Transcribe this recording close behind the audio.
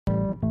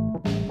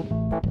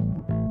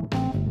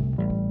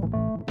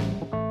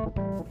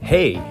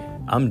Hey,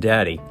 I'm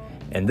Daddy,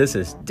 and this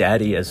is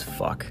Daddy as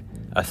Fuck,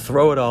 a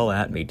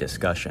throw-it-all-at-me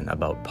discussion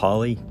about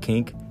poly,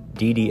 kink,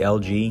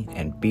 DDLG,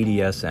 and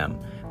BDSM,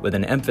 with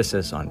an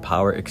emphasis on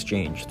power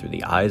exchange through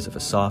the eyes of a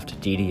soft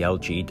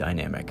DDLG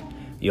dynamic.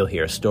 You'll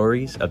hear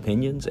stories,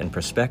 opinions, and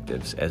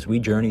perspectives as we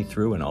journey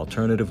through an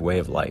alternative way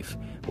of life,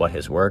 what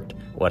has worked,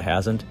 what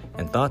hasn't,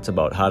 and thoughts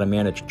about how to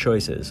manage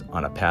choices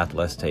on a path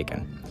less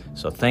taken.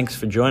 So thanks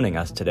for joining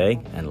us today,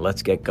 and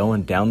let's get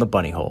going down the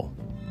bunny hole.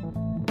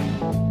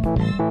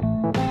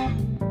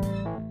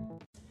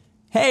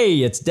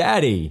 Hey, it's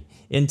Daddy.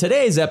 In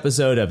today's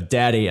episode of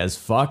Daddy as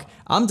Fuck,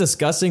 I'm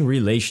discussing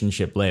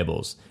relationship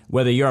labels.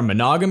 Whether you're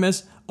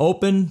monogamous,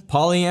 open,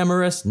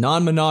 polyamorous,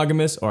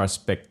 non-monogamous, or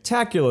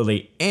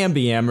spectacularly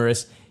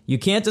ambiamorous, you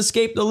can't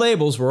escape the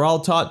labels we're all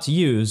taught to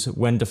use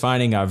when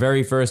defining our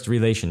very first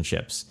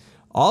relationships.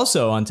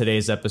 Also on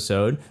today's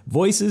episode,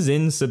 voices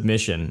in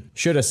submission.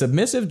 Should a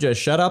submissive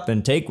just shut up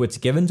and take what's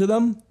given to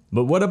them?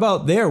 But what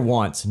about their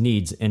wants,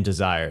 needs, and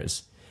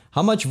desires?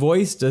 How much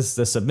voice does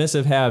the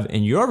submissive have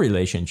in your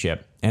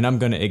relationship? And I'm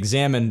going to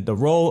examine the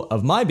role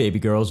of my baby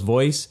girl's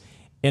voice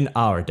in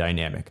our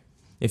dynamic.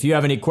 If you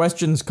have any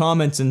questions,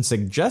 comments, and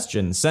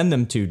suggestions, send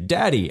them to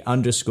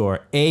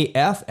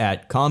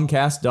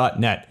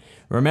daddy_AF@comcast.net.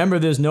 Remember,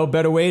 there's no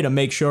better way to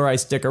make sure I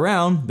stick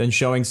around than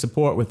showing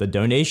support with a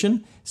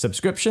donation,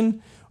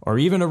 subscription, or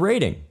even a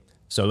rating.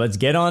 So let's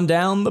get on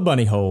down the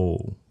bunny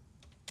hole.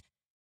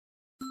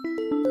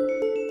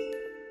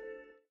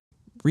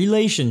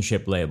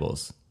 Relationship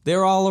labels.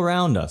 They're all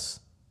around us.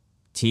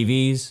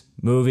 TVs,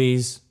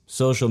 movies,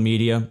 social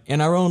media,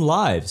 and our own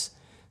lives.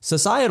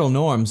 Societal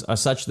norms are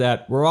such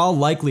that we're all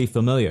likely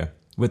familiar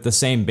with the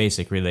same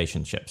basic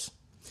relationships.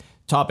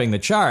 Topping the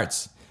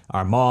charts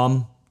are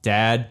mom,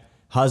 dad,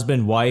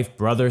 husband, wife,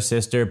 brother,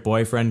 sister,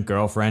 boyfriend,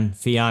 girlfriend,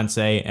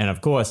 fiance, and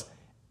of course,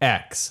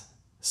 ex,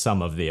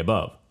 some of the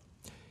above.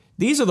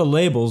 These are the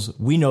labels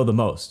we know the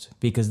most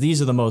because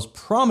these are the most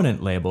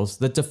prominent labels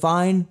that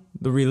define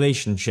the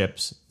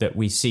relationships that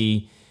we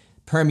see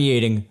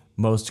permeating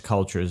most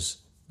cultures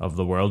of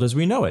the world as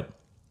we know it.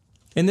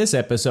 In this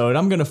episode,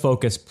 I'm going to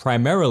focus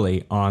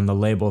primarily on the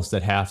labels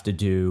that have to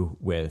do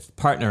with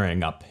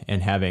partnering up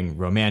and having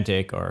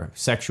romantic or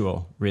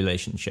sexual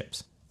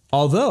relationships.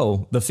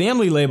 Although the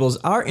family labels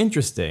are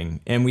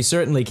interesting and we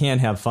certainly can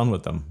have fun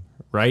with them,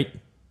 right?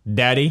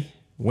 Daddy,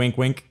 wink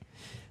wink.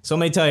 So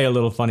let me tell you a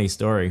little funny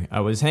story. I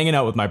was hanging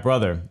out with my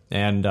brother,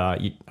 and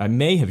I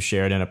may have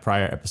shared in a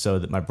prior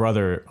episode that my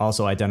brother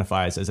also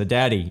identifies as a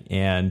daddy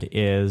and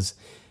is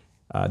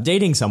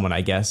dating someone,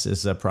 I guess,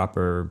 is a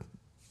proper,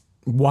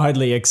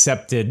 widely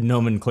accepted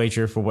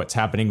nomenclature for what's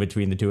happening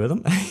between the two of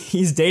them.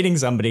 He's dating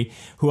somebody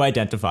who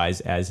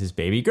identifies as his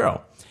baby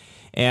girl.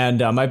 And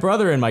my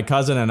brother and my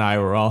cousin and I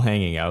were all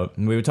hanging out,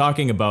 and we were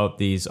talking about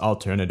these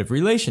alternative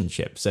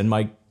relationships, and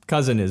my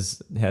cousin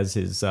has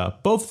his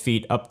both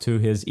feet up to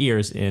his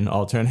ears in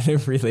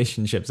alternative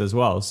relationships as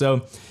well.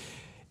 So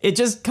it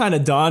just kind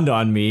of dawned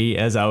on me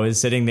as I was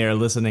sitting there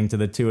listening to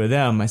the two of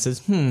them. I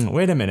says,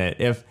 wait a minute.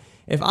 If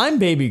I'm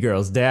baby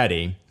girl's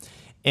daddy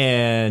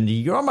and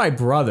you're my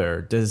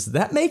brother, does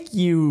that make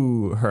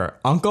you her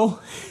uncle?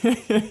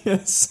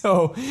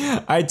 So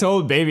I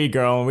told baby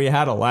girl, and we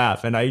had a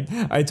laugh, and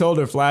I told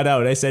her flat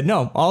out, I said,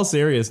 no, all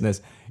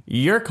seriousness,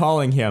 you're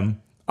calling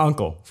him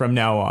uncle from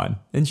now on.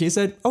 And she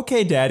said,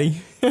 okay,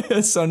 daddy.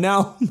 So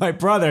now my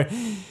brother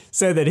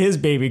said that his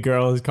baby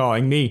girl is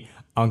calling me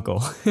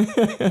uncle.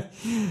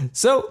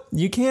 So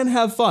you can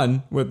have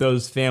fun with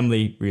those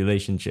family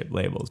relationship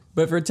labels.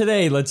 But for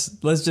today, let's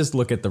just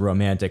look at the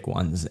romantic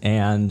ones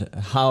and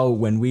how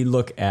when we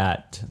look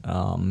at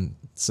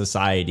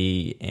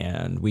society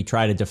and we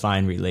try to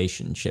define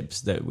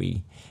relationships that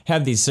we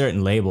have these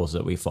certain labels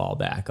that we fall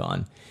back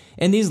on.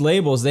 And these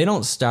labels, they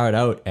don't start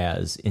out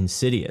as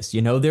insidious.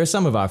 You know, they're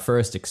some of our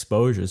first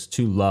exposures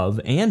to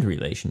love and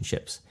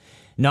relationships.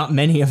 Not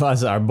many of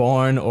us are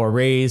born or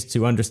raised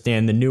to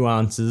understand the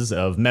nuances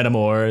of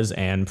metamors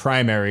and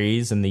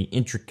primaries and the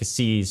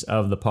intricacies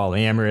of the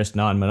polyamorous,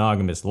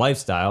 non-monogamous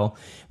lifestyle,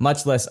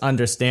 much less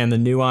understand the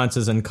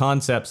nuances and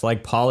concepts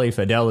like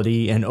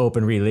polyfidelity and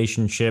open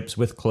relationships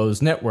with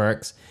closed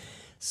networks.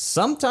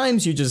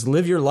 Sometimes you just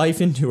live your life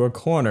into a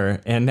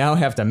corner and now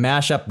have to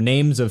mash up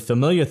names of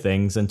familiar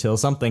things until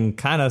something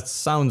kind of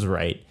sounds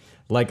right,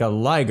 like a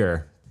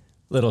Liger.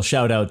 Little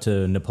shout out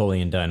to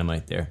Napoleon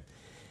Dynamite there.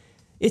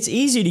 It's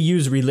easy to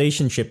use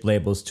relationship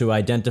labels to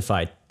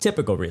identify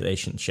typical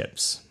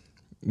relationships.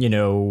 You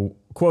know,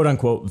 quote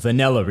unquote,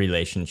 vanilla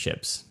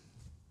relationships.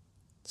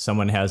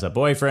 Someone has a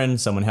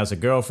boyfriend, someone has a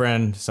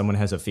girlfriend, someone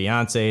has a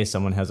fiance,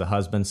 someone has a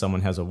husband,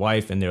 someone has a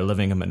wife, and they're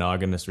living a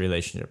monogamous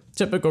relationship.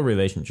 Typical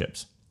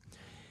relationships.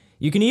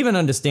 You can even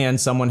understand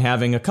someone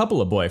having a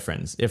couple of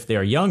boyfriends if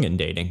they're young and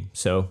dating.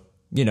 So,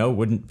 you know,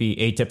 wouldn't be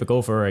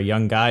atypical for a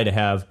young guy to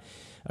have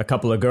a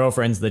couple of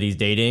girlfriends that he's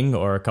dating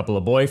or a couple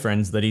of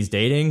boyfriends that he's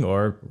dating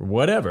or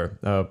whatever,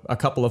 a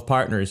couple of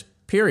partners,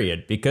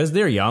 period, because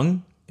they're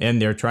young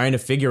and they're trying to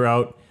figure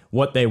out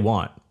what they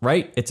want,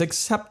 right? It's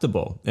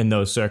acceptable in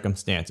those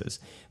circumstances.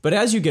 But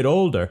as you get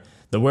older,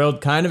 the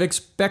world kind of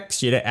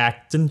expects you to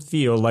act and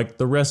feel like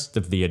the rest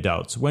of the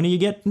adults. When do you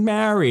get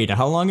married?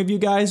 How long have you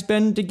guys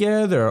been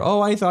together?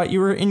 Oh, I thought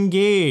you were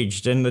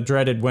engaged. And the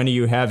dreaded, when are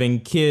you having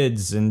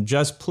kids? And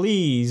just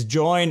please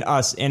join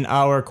us in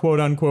our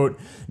quote-unquote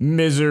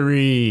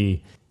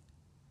misery.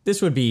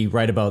 This would be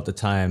right about the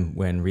time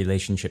when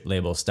relationship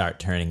labels start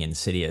turning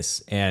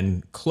insidious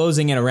and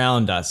closing in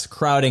around us,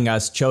 crowding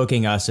us,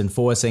 choking us, and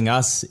forcing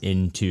us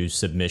into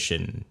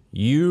submission.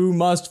 You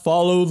must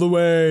follow the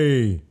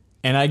way.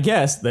 And I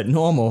guess that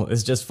normal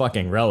is just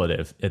fucking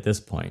relative at this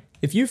point.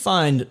 If you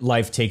find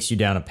life takes you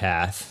down a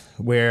path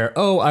where,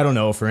 I don't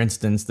know, for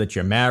instance, that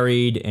you're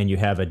married and you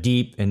have a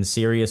deep and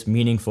serious,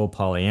 meaningful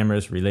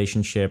polyamorous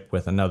relationship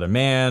with another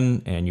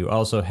man, and you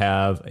also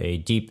have a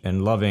deep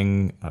and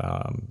loving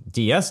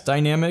DS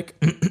dynamic,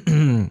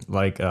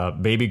 like a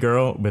baby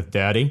girl with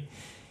daddy,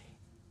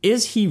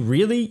 is he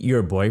really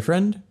your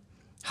boyfriend?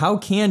 How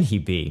can he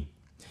be?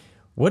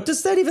 What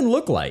does that even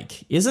look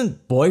like?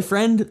 Isn't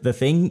boyfriend the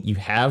thing you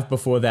have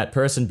before that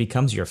person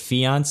becomes your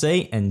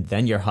fiance and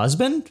then your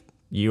husband?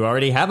 You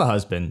already have a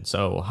husband,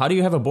 so how do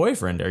you have a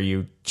boyfriend? Are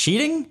you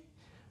cheating?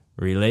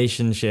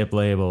 Relationship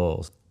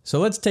labels. So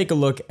let's take a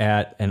look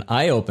at an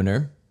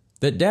eye-opener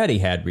that Daddy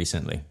had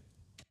recently.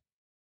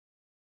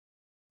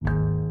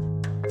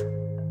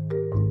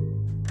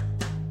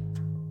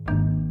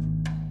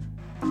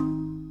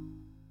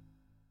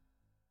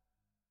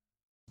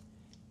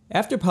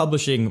 After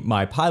publishing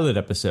my pilot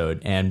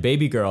episode and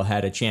Baby Girl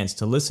had a chance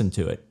to listen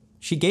to it,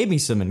 she gave me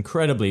some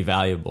incredibly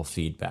valuable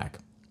feedback.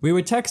 We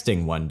were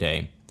texting one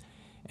day,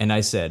 and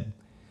I said,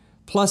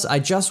 "Plus, I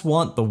just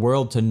want the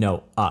world to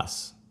know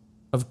us."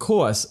 Of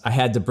course, I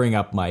had to bring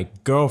up my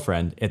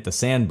girlfriend at the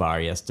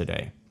sandbar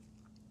yesterday.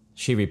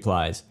 She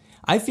replies,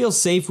 "I feel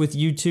safe with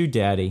you too,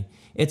 Daddy.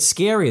 It's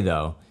scary,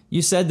 though.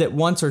 You said that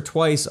once or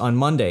twice on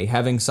Monday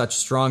having such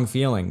strong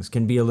feelings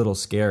can be a little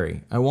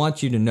scary. I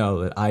want you to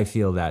know that I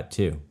feel that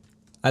too."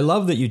 I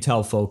love that you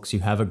tell folks you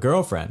have a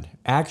girlfriend.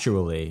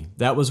 Actually,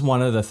 that was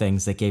one of the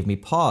things that gave me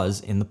pause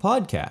in the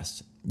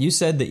podcast. You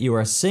said that you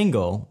are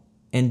single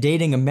and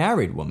dating a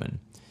married woman.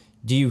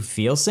 Do you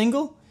feel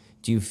single?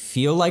 Do you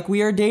feel like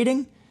we are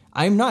dating?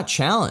 I'm not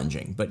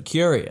challenging, but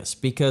curious,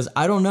 because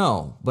I don't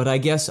know, but I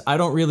guess I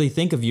don't really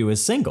think of you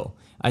as single.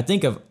 I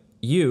think of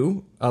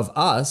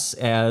us,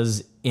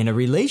 as in a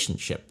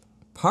relationship,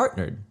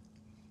 partnered.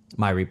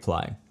 My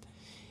reply,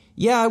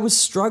 "Yeah, I was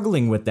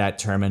struggling with that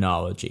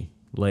terminology."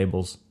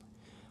 Labels.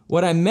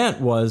 What I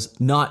meant was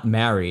not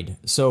married,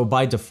 so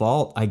by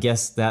default, I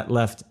guess that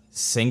left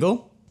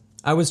single?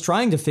 I was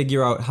trying to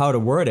figure out how to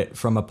word it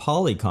from a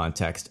poly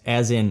context,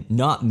 as in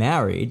not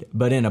married,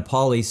 but in a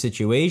poly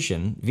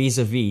situation,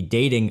 vis-a-vis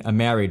dating a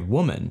married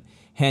woman,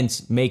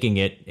 hence making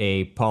it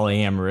a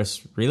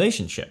polyamorous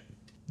relationship.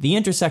 The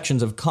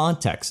intersections of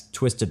context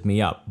twisted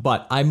me up,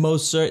 but I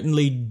most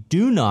certainly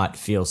do not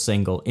feel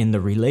single in the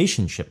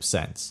relationship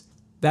sense.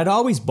 That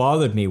always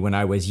bothered me when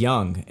I was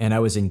young and I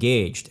was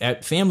engaged.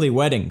 At family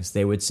weddings,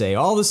 they would say,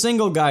 "All the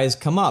single guys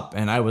come up,"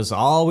 and I was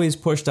always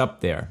pushed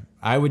up there.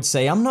 I would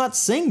say, "I'm not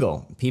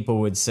single."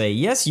 People would say,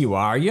 "Yes, you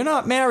are. You're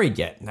not married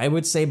yet." And I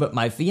would say, "But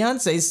my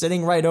fiance's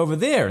sitting right over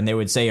there." And they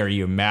would say, "Are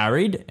you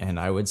married?" And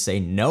I would say,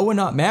 "No, we're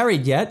not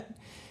married yet."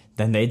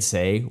 Then they'd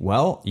say,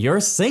 "Well, you're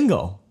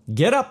single.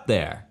 Get up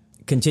there."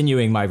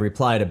 Continuing my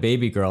reply to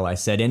Baby Girl, I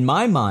said, "In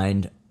my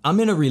mind,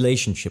 I'm in a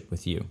relationship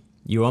with you.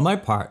 You are my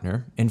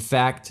partner. In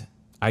fact,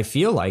 I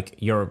feel like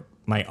you're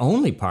my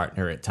only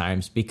partner at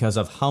times because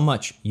of how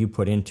much you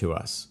put into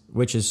us,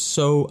 which is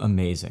so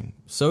amazing.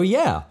 So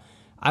yeah,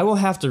 I will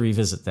have to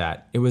revisit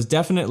that. It was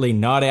definitely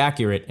not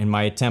accurate in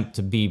my attempt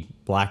to be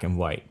black and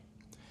white."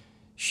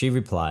 She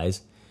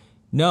replies,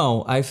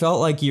 "No, I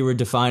felt like you were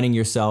defining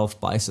yourself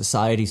by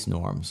society's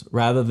norms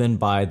rather than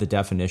by the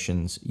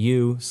definitions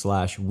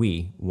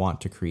you/we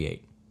want to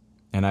create."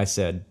 And I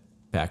said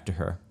back to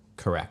her,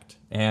 "Correct."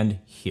 And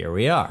here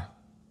we are.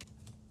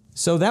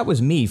 So that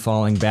was me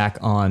falling back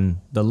on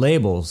the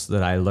labels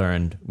that I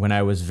learned when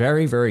I was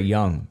very, very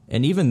young.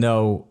 And even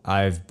though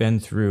I've been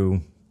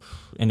through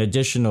an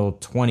additional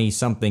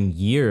 20-something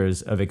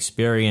years of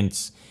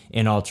experience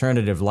in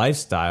alternative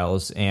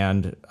lifestyles,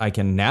 and I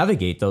can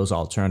navigate those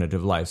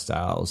alternative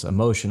lifestyles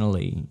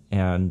emotionally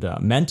and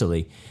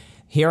mentally,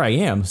 here I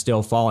am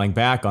still falling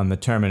back on the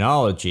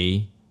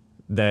terminology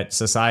that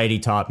society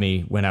taught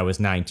me when I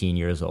was 19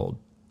 years old.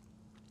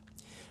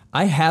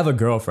 I have a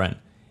girlfriend,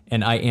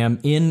 and I am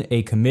in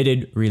a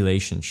committed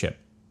relationship.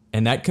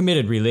 And that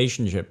committed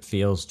relationship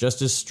feels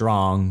just as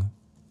strong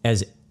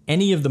as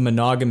any of the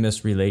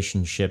monogamous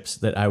relationships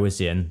that I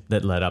was in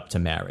that led up to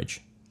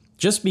marriage.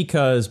 Just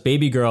because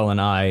Baby Girl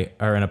and I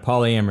are in a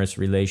polyamorous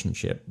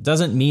relationship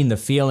doesn't mean the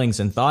feelings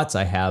and thoughts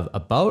I have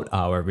about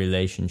our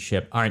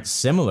relationship aren't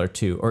similar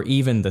to or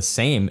even the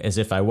same as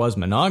if I was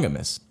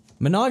monogamous.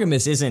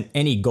 Monogamous isn't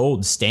any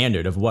gold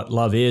standard of what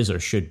love is or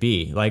should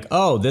be. Like,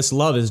 oh, this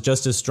love is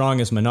just as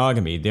strong as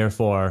monogamy,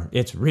 therefore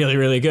it's really,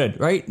 really good,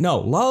 right? No,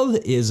 love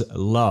is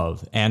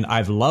love. And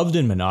I've loved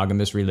in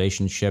monogamous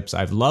relationships.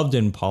 I've loved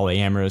in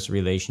polyamorous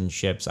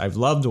relationships. I've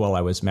loved while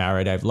I was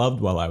married. I've loved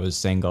while I was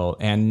single.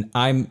 And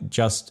I'm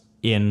just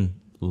in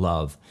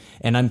love.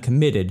 And I'm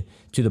committed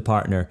to the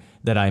partner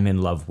that I'm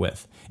in love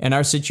with. And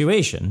our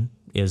situation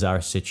is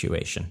our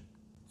situation.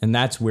 And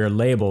that's where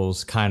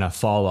labels kind of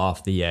fall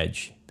off the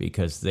edge,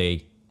 because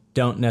they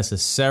don't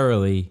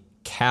necessarily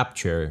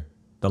capture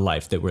the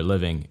life that we're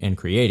living and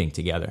creating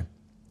together.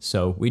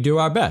 So we do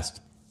our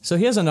best. So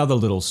here's another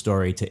little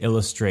story to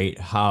illustrate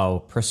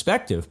how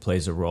perspective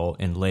plays a role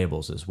in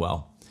labels as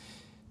well.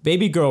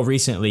 Baby girl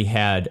recently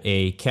had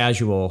a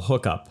casual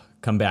hookup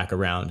come back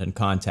around and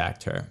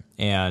contact her.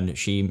 And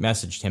she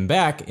messaged him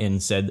back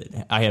and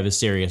said, I have a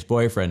serious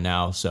boyfriend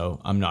now, so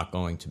I'm not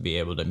going to be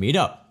able to meet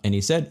up. And he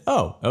said,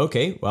 oh,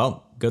 okay,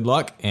 well, good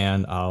luck,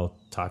 and I'll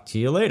talk to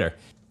you later.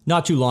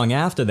 Not too long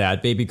after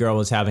that, baby girl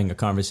was having a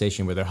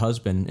conversation with her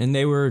husband, and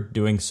they were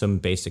doing some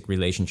basic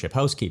relationship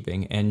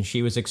housekeeping. And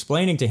she was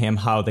explaining to him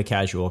how the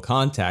casual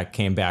contact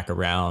came back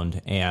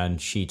around,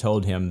 and she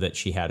told him that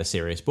she had a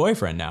serious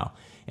boyfriend now.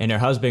 And her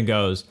husband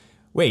goes,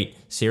 wait,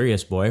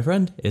 serious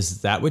boyfriend?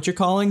 Is that what you're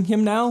calling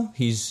him now?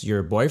 He's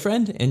your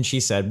boyfriend? And she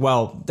said,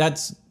 well,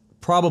 that's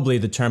probably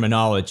the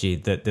terminology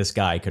that this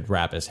guy could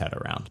wrap his head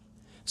around.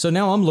 So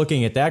now I'm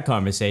looking at that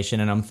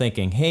conversation and I'm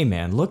thinking, hey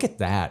man, look at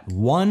that.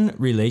 One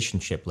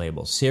relationship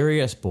label,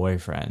 serious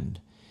boyfriend,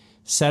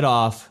 set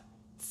off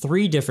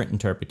 3 different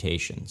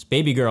interpretations.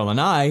 Baby girl and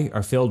I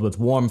are filled with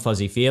warm,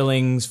 fuzzy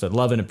feelings for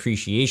love and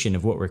appreciation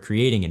of what we're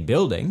creating and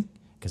building,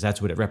 because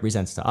that's what it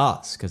represents to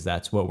us, because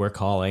that's what we're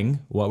calling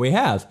what we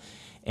have.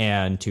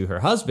 And to her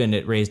husband,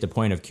 it raised a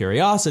point of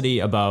curiosity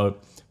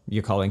about,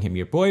 you're calling him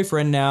your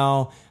boyfriend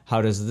now.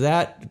 How does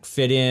that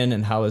fit in?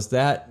 And how does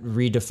that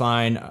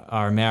redefine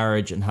our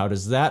marriage? And how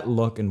does that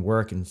look and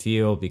work and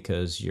feel?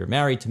 Because you're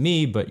married to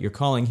me, but you're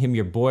calling him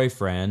your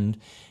boyfriend.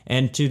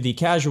 And to the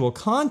casual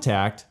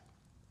contact,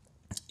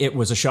 it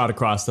was a shot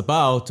across the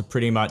bow to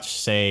pretty much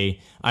say,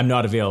 I'm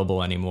not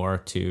available anymore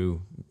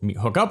to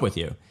hook up with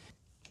you.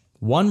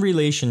 One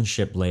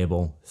relationship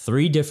label,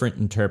 3 different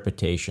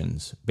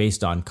interpretations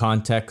based on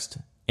context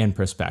and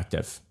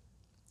perspective.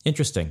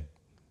 Interesting.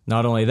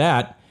 Not only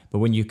that, but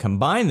when you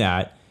combine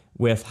that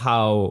with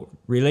how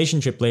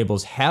relationship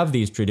labels have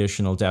these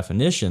traditional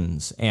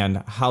definitions and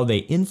how they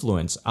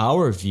influence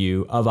our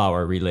view of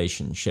our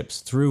relationships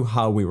through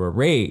how we were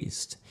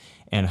raised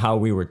and how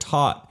we were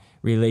taught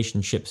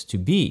relationships to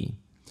be,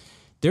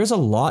 there's a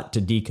lot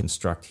to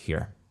deconstruct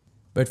here.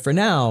 But for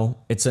now,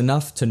 it's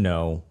enough to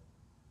know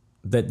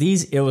that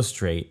these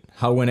illustrate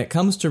how when it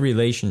comes to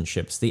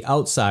relationships, the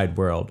outside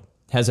world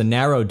has a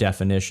narrow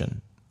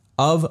definition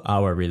of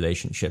our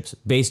relationships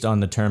based on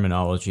the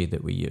terminology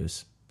that we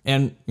use.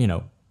 And,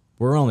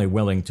 we're only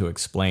willing to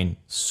explain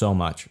so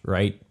much,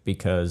 right?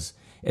 Because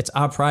it's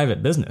our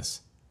private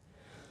business.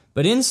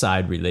 But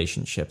inside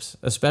relationships,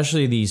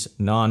 especially these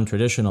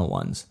non-traditional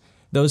ones,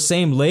 those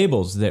same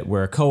labels that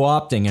we're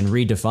co-opting and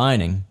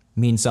redefining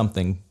mean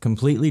something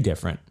completely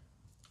different.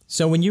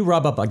 So when you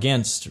rub up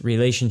against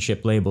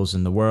relationship labels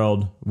in the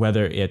world,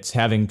 whether it's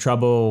having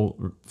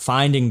trouble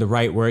finding the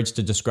right words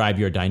to describe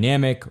your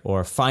dynamic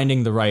or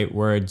finding the right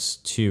words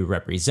to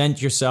represent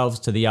yourselves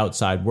to the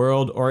outside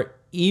world, or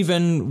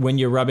even when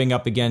you're rubbing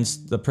up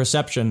against the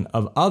perception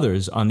of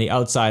others on the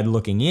outside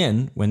looking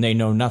in when they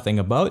know nothing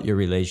about your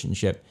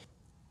relationship,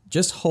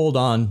 just hold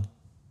on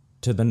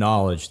to the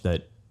knowledge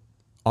that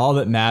all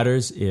that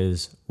matters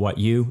is what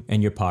you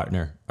and your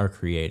partner are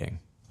creating.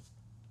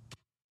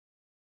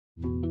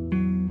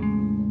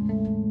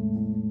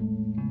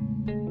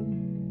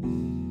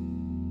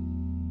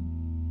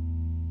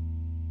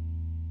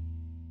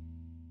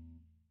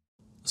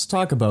 Let's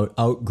talk about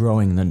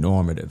outgrowing the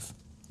normative,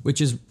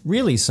 which is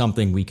really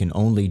something we can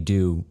only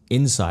do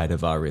inside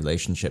of our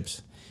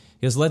relationships.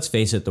 Because let's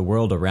face it, the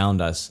world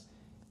around us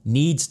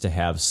needs to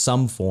have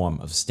some form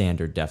of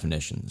standard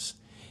definitions.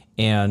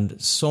 And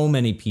so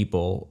many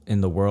people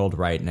in the world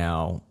right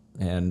now,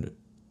 and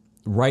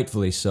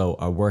rightfully so,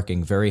 are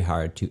working very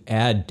hard to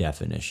add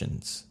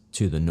definitions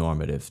to the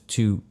normative,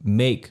 to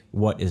make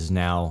what is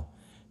now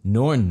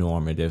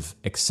normative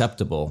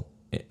acceptable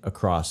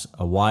across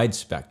a wide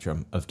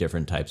spectrum of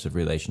different types of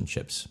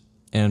relationships.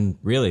 And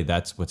really,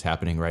 that's what's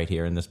happening right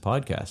here in this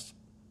podcast.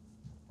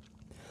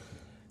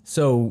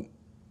 So,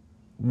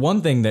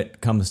 one thing that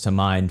comes to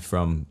mind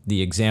from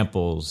the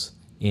examples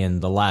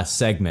in the last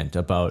segment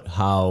about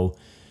how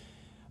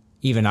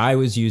even I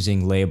was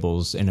using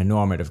labels in a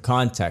normative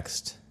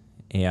context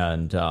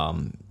and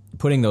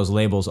putting those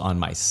labels on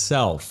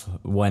myself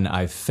when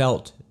I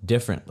felt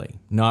differently,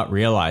 not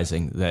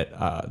realizing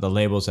that the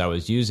labels I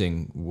was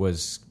using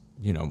was,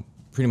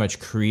 pretty much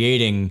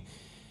creating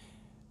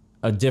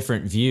a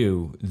different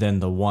view than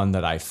the one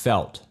that I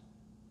felt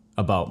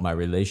about my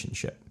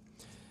relationship.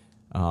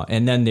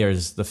 And then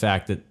there's the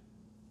fact that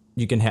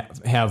you can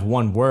have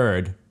one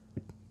word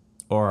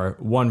or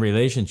one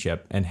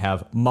relationship and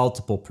have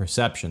multiple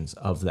perceptions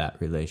of that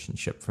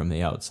relationship from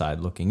the outside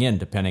looking in,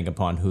 depending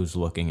upon who's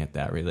looking at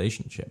that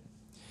relationship.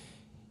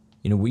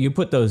 You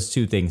put those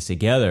two things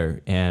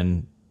together,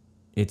 and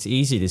it's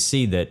easy to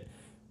see that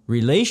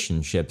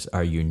relationships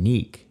are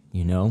unique.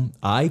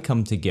 I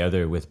come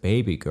together with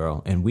Baby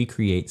Girl, and we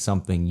create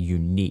something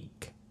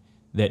unique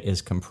that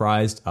is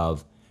comprised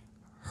of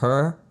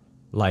her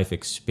life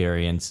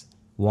experience,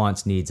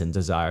 wants, needs, and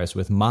desires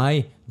with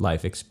my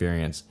life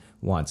experience,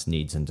 wants,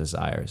 needs, and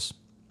desires.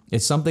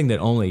 It's something that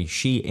only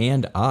she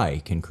and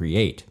I can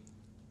create.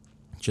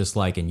 Just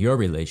like in your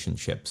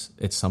relationships,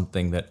 it's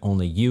something that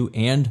only you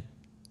and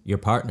your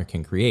partner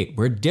can create.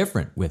 We're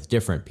different with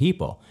different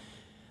people.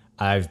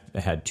 I've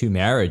had 2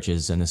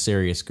 marriages and a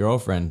serious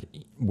girlfriend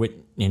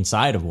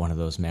inside of one of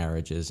those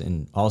marriages,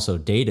 and also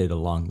dated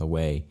along the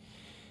way.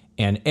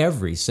 And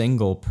every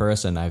single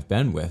person I've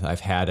been with, I've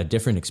had a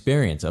different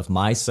experience of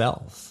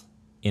myself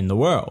in the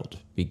world,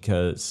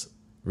 because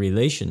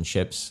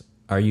relationships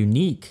are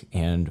unique,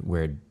 and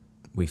where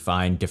we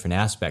find different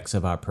aspects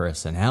of our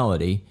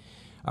personality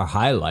are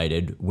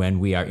highlighted when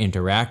we are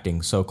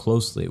interacting so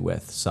closely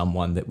with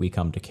someone that we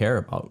come to care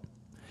about.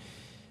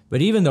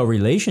 But even though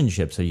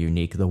relationships are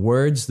unique, the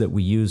words that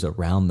we use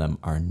around them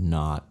are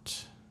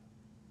not.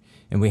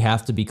 And we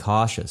have to be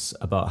cautious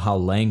about how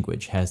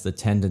language has the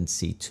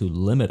tendency to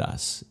limit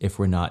us if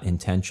we're not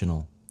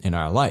intentional in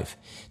our life.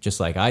 Just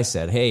like I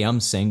said, hey, I'm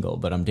single,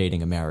 but I'm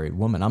dating a married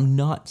woman. I'm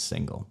not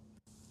single.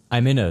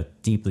 I'm in a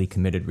deeply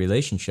committed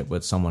relationship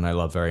with someone I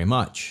love very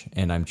much,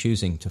 and I'm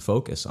choosing to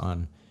focus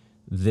on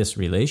this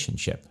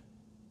relationship.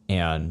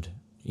 And,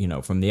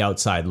 from the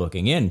outside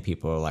looking in,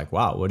 people are like,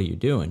 wow, what are you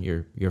doing?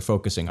 You're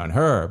focusing on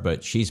her,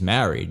 but she's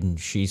married and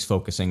she's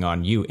focusing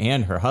on you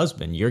and her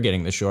husband. You're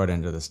getting the short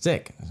end of the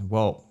stick. I said,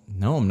 well,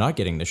 no, I'm not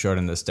getting the short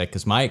end of the stick,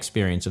 because my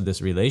experience of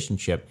this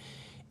relationship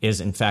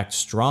is in fact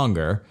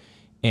stronger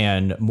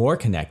and more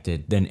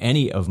connected than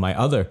any of my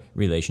other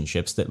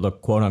relationships that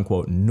look quote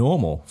unquote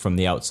normal from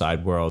the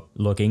outside world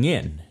looking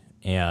in.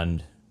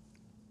 And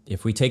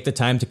if we take the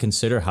time to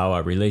consider how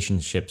our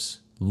relationships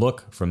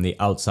look from the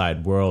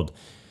outside world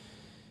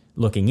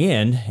looking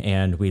in,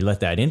 and we let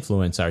that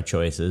influence our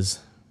choices,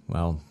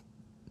 well,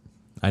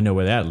 I know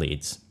where that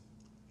leads.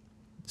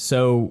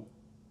 So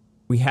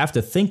we have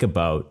to think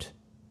about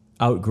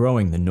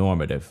outgrowing the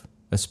normative,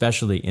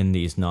 especially in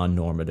these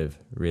non-normative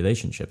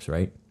relationships,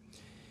 right?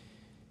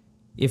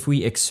 If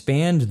we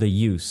expand the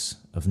use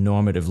of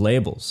normative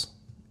labels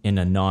in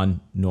a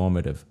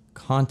non-normative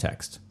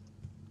context,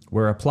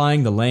 we're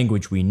applying the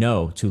language we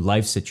know to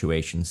life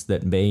situations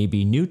that may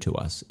be new to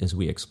us as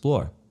we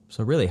explore.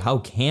 So really, how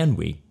can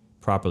we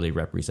properly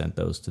represent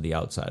those to the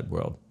outside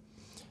world?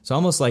 It's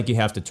almost like you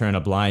have to turn a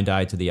blind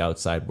eye to the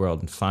outside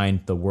world and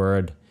find the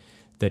word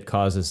that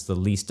causes the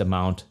least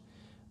amount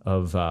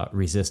of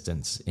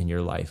resistance in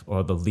your life,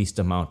 or the least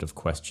amount of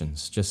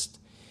questions. Just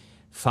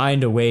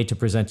find a way to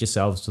present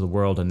yourselves to the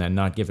world, and then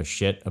not give a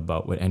shit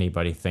about what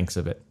anybody thinks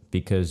of it,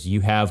 because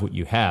you have what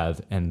you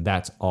have, and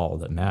that's all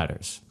that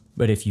matters.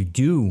 But if you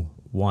do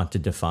want to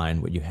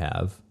define what you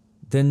have,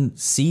 then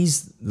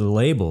seize the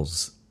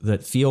labels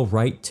that feel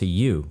right to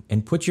you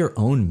and put your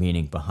own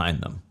meaning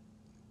behind them.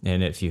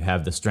 And if you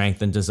have the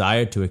strength and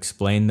desire to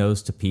explain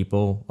those to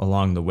people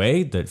along the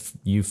way that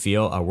you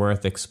feel are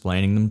worth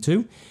explaining them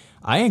to,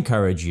 I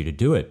encourage you to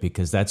do it,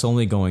 because that's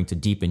only going to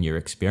deepen your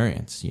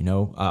experience.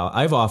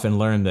 I've often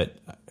learned that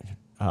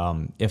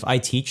if I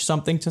teach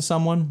something to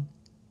someone,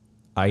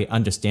 I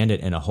understand it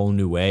in a whole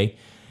new way.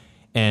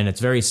 And it's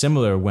very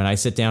similar when I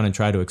sit down and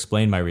try to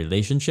explain my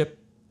relationship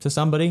to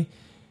somebody.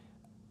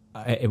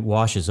 It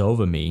washes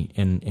over me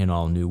in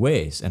all new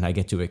ways, and I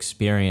get to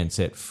experience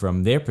it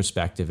from their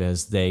perspective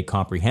as they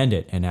comprehend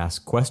it and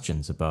ask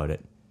questions about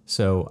it.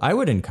 So I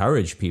would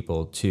encourage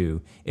people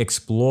to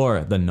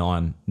explore the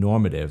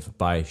non-normative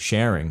by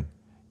sharing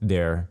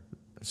their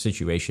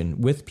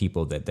situation with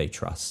people that they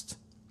trust.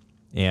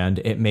 And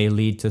it may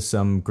lead to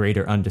some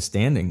greater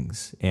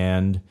understandings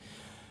and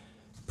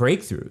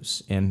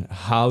breakthroughs in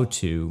how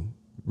to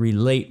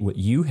relate what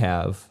you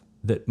have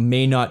that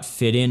may not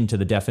fit into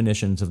the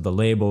definitions of the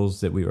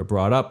labels that we were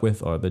brought up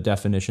with, or the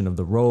definition of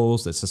the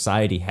roles that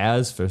society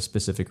has for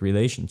specific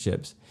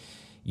relationships.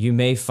 You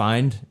may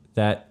find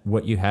that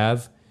what you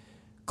have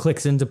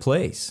clicks into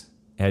place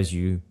as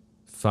you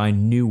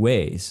find new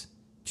ways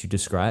to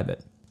describe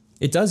it.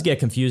 It does get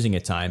confusing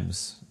at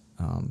times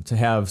to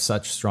have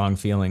such strong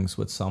feelings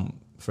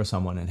for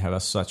someone, and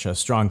have such a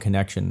strong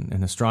connection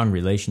and a strong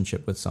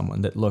relationship with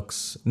someone that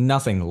looks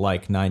nothing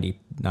like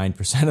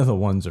 99% of the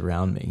ones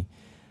around me.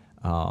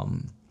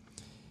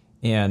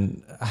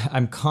 And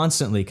I'm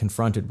constantly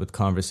confronted with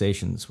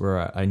conversations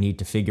where I need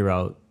to figure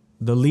out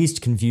the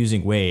least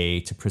confusing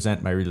way to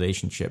present my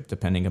relationship,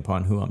 depending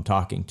upon who I'm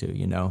talking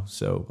to,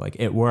 So like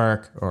at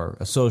work, or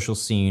a social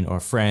scene, or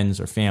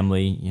friends or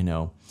family,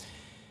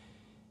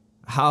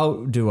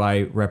 how do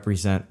I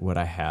represent what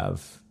I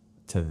have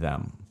to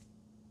them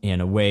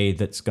in a way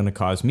that's going to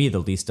cause me the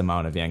least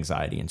amount of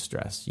anxiety and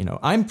stress?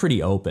 I'm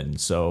pretty open,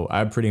 so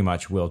I pretty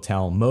much will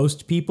tell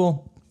most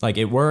people Like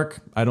at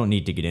work, I don't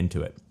need to get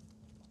into it.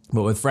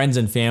 But with friends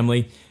and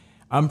family,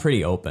 I'm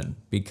pretty open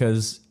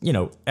because,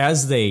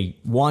 as they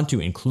want to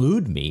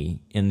include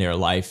me in their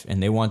life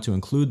and they want to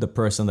include the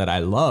person that I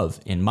love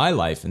in my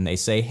life, and they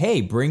say,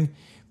 hey, bring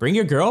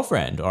your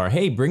girlfriend, or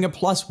hey, bring a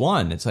plus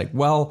one. It's like,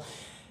 well,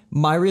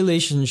 my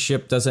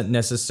relationship doesn't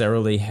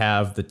necessarily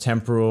have the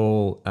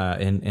temporal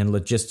and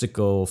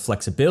logistical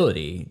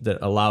flexibility that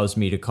allows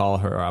me to call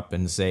her up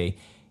and say,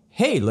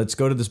 hey, let's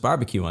go to this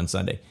barbecue on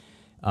Sunday.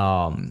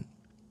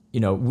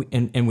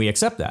 We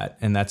accept that,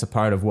 and that's a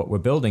part of what we're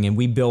building, and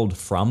we build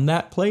from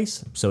that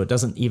place, so it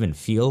doesn't even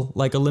feel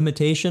like a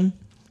limitation.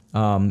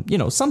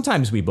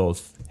 Sometimes we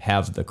both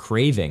have the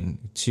craving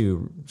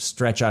to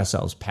stretch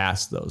ourselves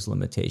past those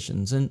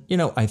limitations, and,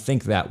 I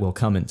think that will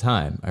come in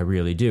time. I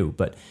really do,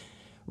 but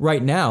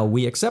right now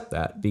we accept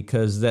that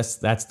because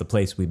that's the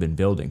place we've been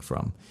building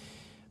from.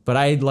 But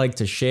I'd like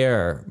to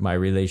share my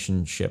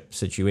relationship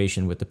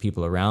situation with the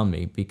people around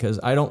me because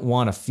I don't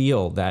want to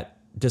feel that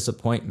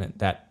disappointment,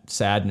 that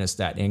sadness,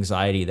 that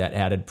anxiety, that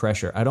added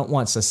pressure. I don't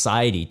want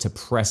society to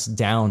press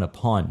down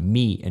upon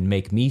me and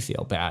make me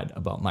feel bad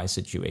about my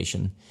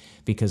situation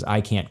because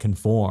I can't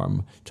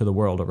conform to the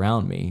world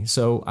around me.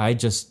 So I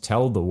just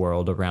tell the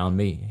world around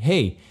me,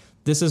 hey,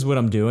 this is what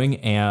I'm doing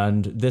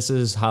and this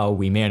is how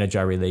we manage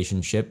our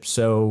relationship.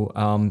 So,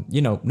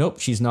 nope,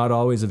 she's not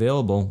always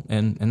available,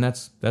 and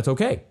that's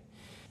okay.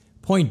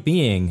 Point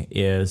being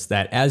is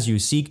that as you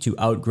seek to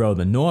outgrow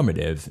the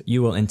normative,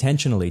 you will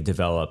intentionally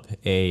develop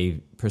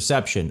a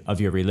perception of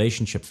your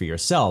relationship for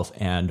yourself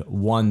and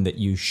one that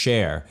you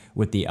share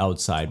with the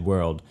outside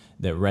world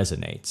that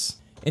resonates.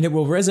 And it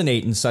will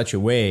resonate in such a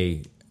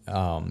way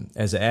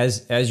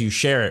as you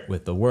share it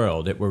with the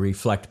world, it will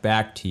reflect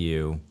back to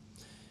you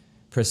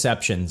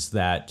perceptions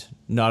that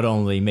not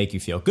only make you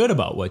feel good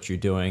about what you're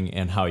doing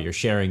and how you're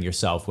sharing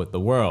yourself with the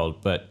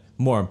world, but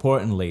more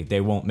importantly, they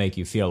won't make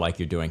you feel like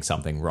you're doing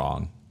something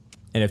wrong.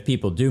 And if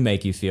people do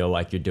make you feel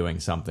like you're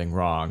doing something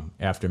wrong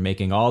after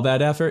making all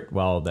that effort,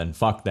 well, then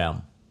fuck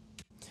them.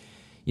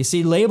 You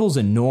see, labels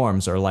and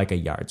norms are like a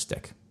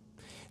yardstick.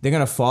 They're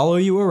going to follow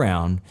you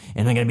around,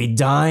 and they're going to be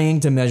dying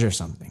to measure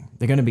something.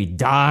 They're going to be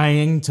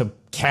dying to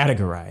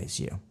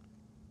categorize you.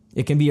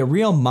 It can be a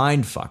real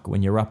mind fuck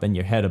when you're up in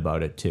your head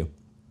about it, too.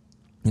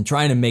 And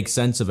trying to make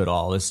sense of it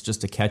all is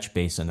just a catch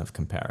basin of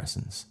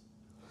comparisons.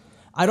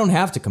 I don't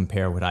have to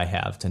compare what I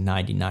have to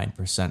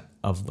 99%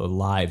 of the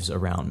lives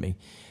around me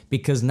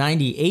because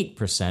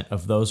 98%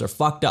 of those are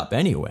fucked up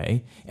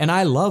anyway, and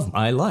I love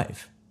my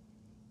life.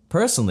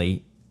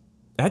 Personally,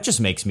 that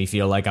just makes me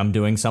feel like I'm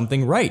doing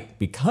something right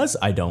because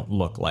I don't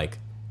look like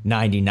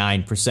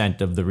 99%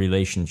 of the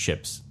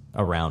relationships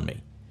around me.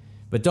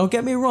 But don't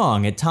get me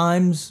wrong, at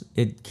times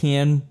it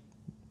can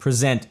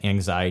present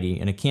anxiety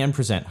and it can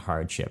present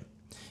hardship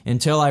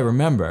until I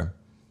remember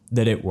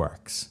that it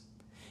works.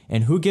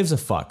 And who gives a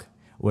fuck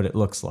what it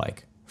looks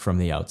like from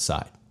the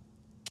outside?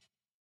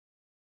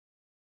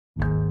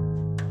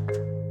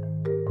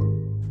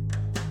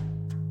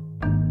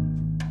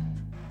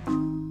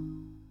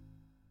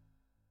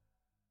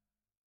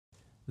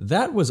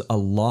 That was a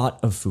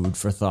lot of food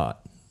for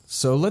thought.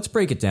 So let's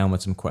break it down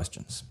with some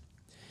questions.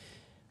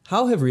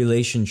 How have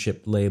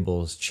relationship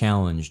labels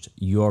challenged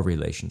your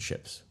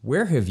relationships?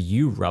 Where have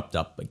you rubbed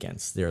up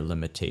against their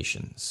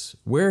limitations?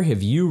 Where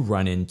have you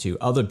run into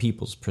other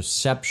people's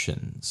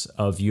perceptions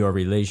of your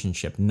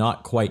relationship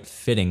not quite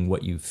fitting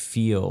what you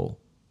feel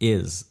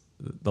is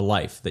the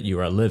life that you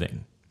are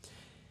living?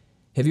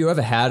 Have you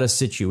ever had a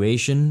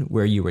situation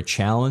where you were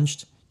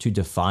challenged to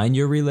define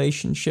your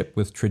relationship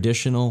with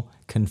traditional,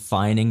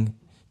 confining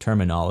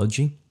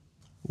terminology?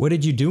 What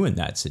did you do in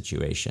that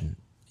situation?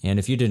 And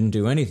if you didn't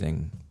do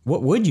anything,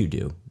 what would you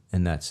do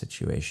in that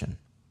situation?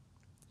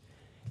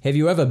 Have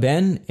you ever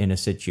been in a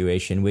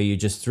situation where you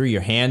just threw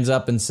your hands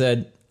up and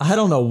said, I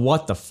don't know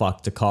what the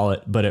fuck to call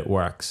it, but it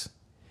works?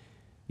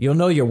 You'll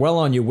know you're well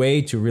on your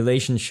way to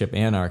relationship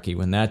anarchy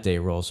when that day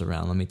rolls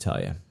around, let me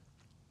tell you.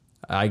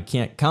 I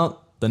can't count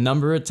the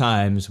number of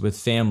times with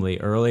family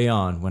early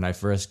on when I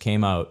first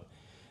came out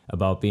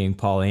about being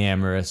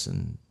polyamorous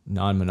and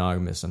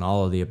non-monogamous and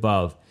all of the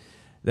above,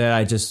 that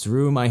I just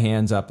threw my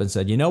hands up and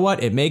said, you know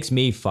what? It makes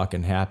me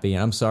fucking happy,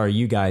 and I'm sorry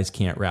you guys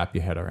can't wrap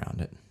your head around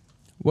it.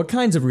 What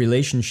kinds of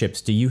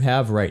relationships do you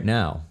have right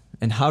now,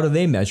 and how do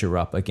they measure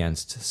up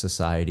against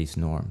society's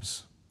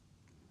norms?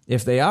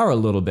 If they are a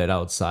little bit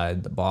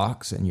outside the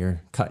box and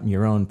you're cutting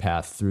your own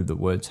path through the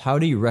woods, how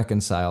do you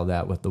reconcile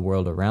that with the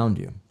world around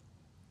you?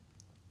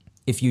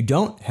 If you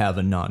don't have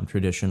a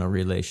non-traditional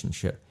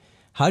relationship,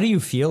 how do you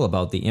feel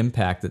about the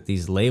impact that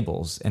these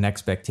labels and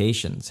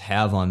expectations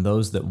have on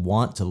those that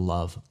want to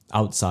love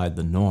outside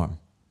the norm?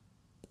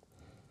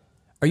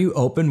 Are you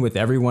open with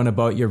everyone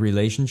about your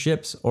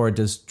relationships, or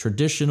does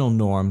traditional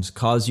norms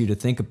cause you to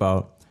think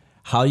about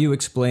how you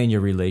explain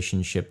your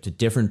relationship to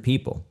different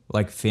people,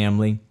 like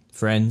family,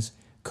 friends,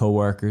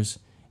 coworkers,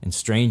 and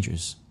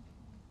strangers?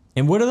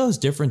 And what do those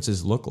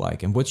differences look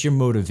like, and what's your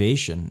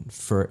motivation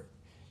for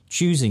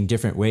choosing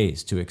different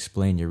ways to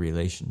explain your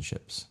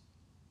relationships?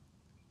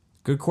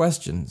 Good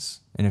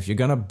questions. And if you're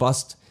going to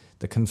bust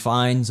the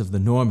confines of the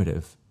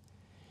normative,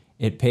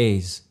 it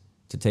pays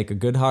to take a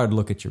good hard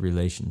look at your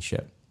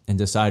relationship and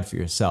decide for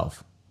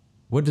yourself,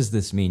 what does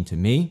this mean to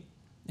me,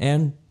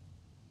 and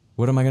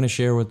what am I going to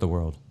share with the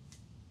world?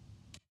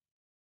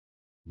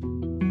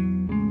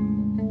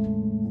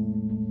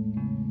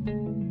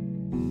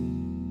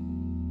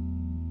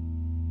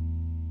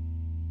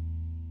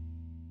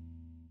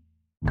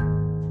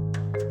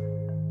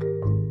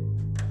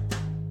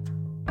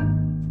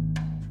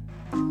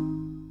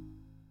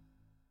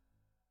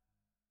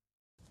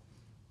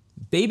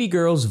 Baby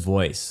girl's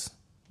voice.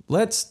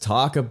 Let's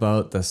talk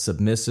about the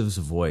submissive's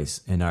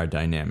voice in our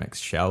dynamics,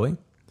 shall we?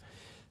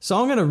 So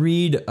I'm going to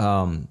read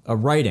a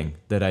writing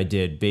that I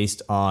did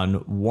based on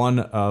one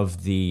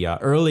of the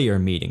earlier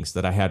meetings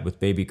that I had with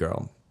baby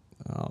girl.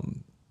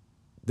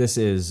 This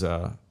is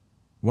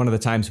one of the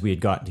times we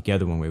had gotten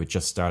together when we were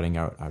just starting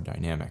out our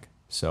dynamic.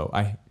 So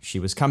she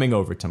was coming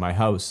over to my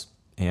house,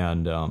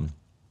 and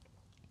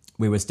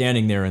we were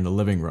standing there in the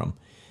living room.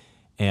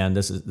 And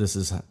this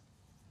is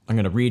I'm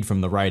going to read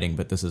from the writing,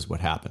 but this is what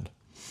happened.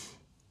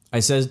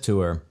 I said to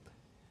her,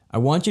 "I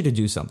want you to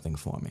do something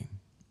for me."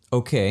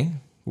 "Okay,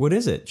 what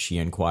is it?" she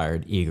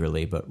inquired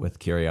eagerly, but with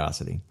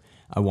curiosity.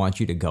 "I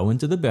want you to go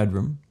into the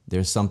bedroom.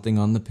 There's something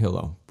on the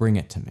pillow. Bring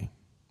it to me."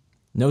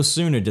 No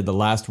sooner did the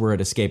last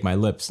word escape my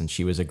lips than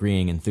she was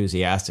agreeing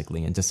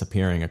enthusiastically and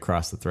disappearing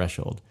across the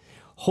threshold.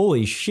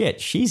 Holy shit,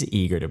 she's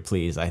eager to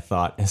please, I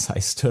thought as I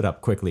stood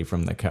up quickly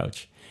from the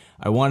couch.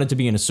 I wanted to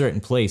be in a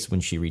certain place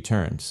when she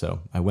returned,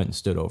 so I went and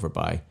stood over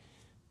by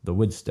the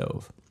wood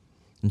stove.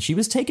 And she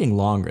was taking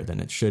longer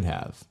than it should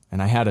have,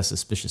 and I had a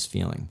suspicious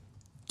feeling.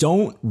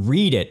 "Don't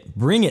read it.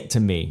 Bring it to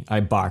me," I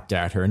barked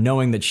at her,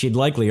 knowing that she'd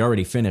likely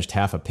already finished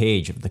half a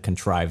page of the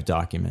contrived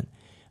document.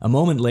 A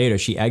moment later,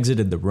 she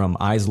exited the room,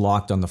 eyes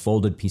locked on the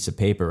folded piece of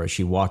paper as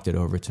she walked it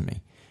over to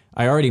me.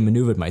 I already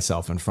maneuvered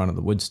myself in front of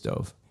the wood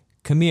stove.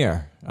 "Come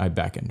here," I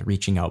beckoned,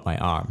 reaching out my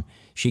arm.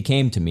 She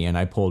came to me, and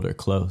I pulled her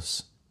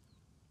close.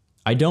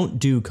 "I don't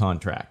do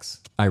contracts,"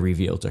 I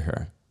revealed to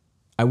her.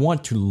 "I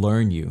want to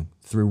learn you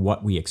through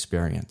what we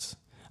experience.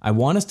 I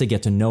want us to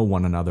get to know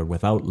one another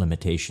without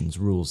limitations,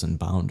 rules, and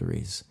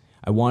boundaries.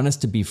 I want us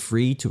to be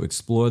free to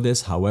explore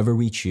this however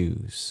we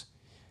choose."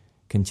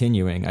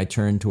 Continuing, I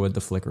turned toward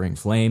the flickering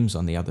flames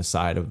on the other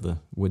side of the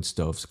wood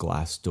stove's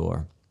glass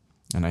door,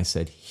 and I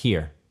said,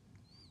 "Here,"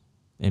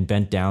 and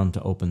bent down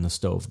to open the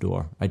stove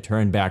door. I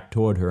turned back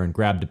toward her and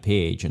grabbed a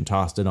page and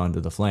tossed it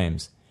onto the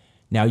flames.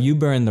 "Now you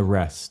burn the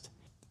rest."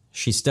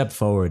 She stepped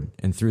forward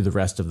and threw the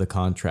rest of the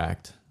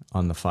contract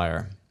on the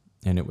fire,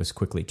 and it was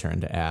quickly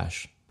turned to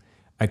ash.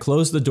 I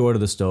closed the door to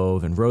the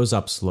stove and rose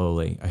up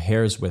slowly, a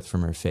hair's width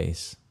from her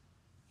face.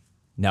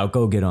 "Now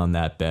go get on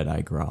that bed,"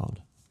 I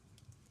growled.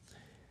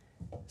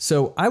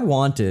 So I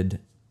wanted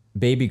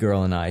baby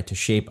girl and I to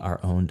shape our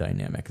own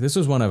dynamic. This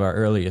was one of our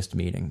earliest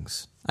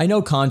meetings. I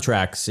know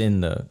contracts in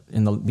the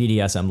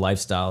BDSM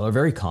lifestyle are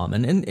very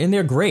common, and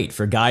they're great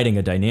for guiding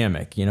a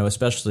dynamic,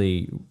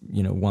 especially,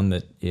 one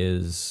that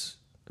is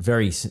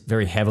very,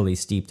 very heavily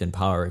steeped in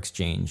power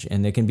exchange,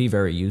 and they can be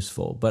very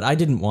useful. But I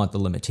didn't want the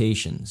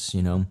limitations,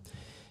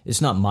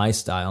 It's not my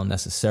style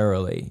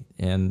necessarily,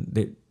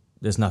 and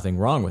there's nothing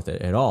wrong with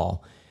it at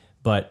all.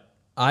 But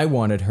I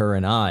wanted her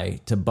and I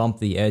to bump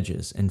the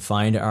edges and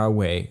find our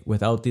way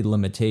without the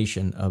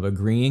limitation of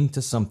agreeing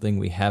to something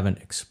we haven't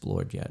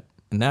explored yet.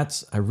 And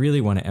I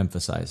really want to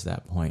emphasize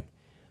that point.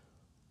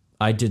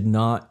 I did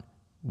not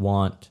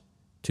want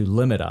to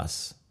limit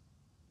us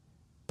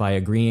by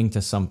agreeing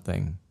to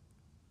something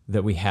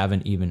that we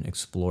haven't even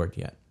explored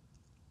yet.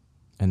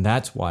 And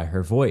that's why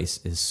her voice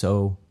is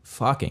so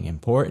fucking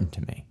important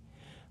to me.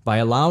 By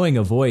allowing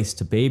a voice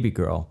to baby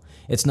girl,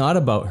 it's not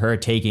about her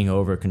taking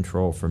over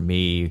control for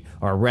me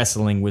or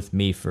wrestling with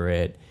me for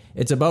it.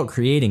 It's about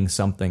creating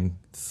something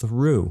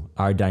through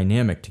our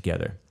dynamic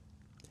together.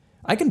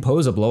 I can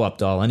pose a blow-up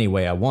doll any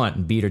way I want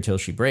and beat her till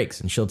she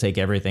breaks, and she'll take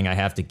everything I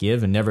have to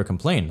give and never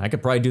complain. I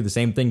could probably do the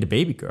same thing to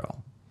baby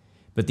girl.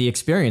 But the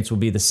experience will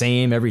be the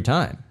same every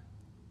time.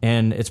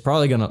 And it's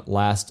probably going to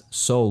last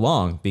so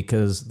long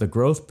because the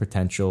growth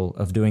potential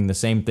of doing the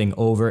same thing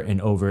over and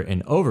over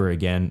and over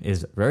again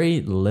is very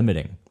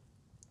limiting.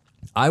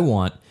 I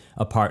want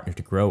a partner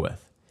to grow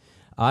with.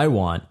 I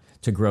want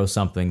to grow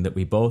something that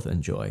we both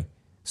enjoy.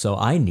 So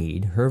I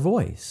need her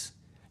voice.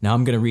 Now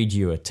I'm going to read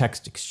you a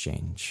text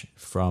exchange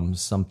from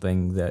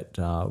something that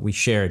we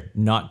shared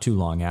not too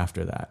long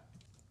after that.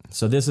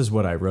 So this is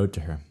what I wrote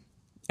to her.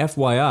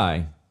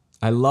 FYI,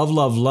 I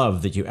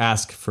love that you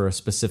ask for a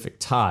specific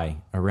tie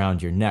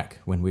around your neck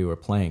when we were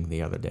playing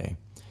the other day.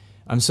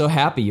 I'm so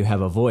happy you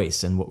have a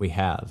voice in what we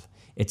have.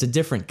 It's a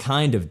different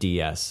kind of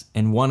DS,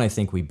 and one I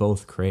think we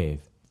both crave.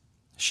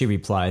 She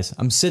replies,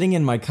 I'm sitting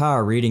in my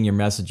car reading your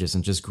messages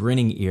and just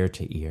grinning ear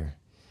to ear.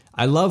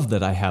 I love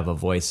that I have a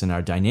voice in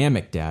our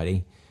dynamic,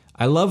 Daddy.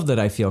 I love that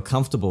I feel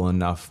comfortable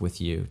enough with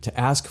you to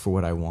ask for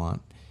what I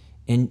want.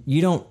 And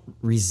you don't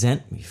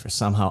resent me for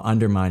somehow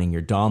undermining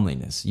your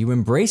domliness. You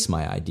embrace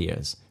my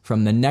ideas,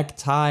 from the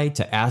necktie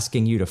to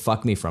asking you to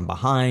fuck me from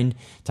behind,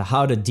 to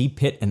how to deep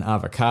hit an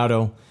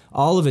avocado.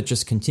 All of it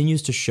just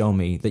continues to show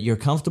me that you're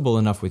comfortable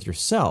enough with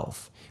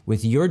yourself,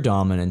 with your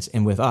dominance,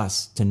 and with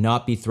us to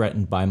not be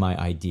threatened by my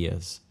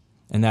ideas.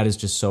 And that is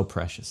just so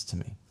precious to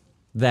me.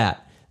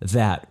 That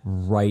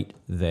right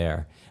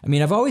there. I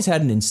mean, I've always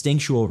had an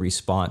instinctual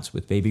response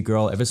with baby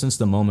girl ever since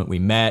the moment we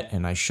met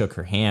and I shook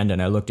her hand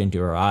and I looked into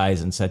her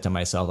eyes and said to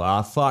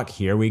myself, fuck,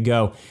 here we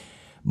go.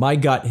 My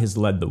gut has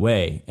led the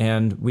way.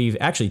 And we've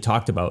actually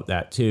talked about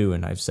that too.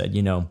 And I've said,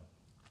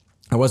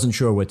 I wasn't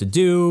sure what to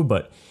do,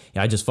 but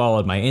I just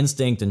followed my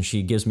instinct, and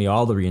she gives me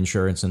all the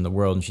reassurance in the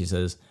world. And she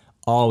says,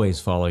 always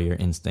follow your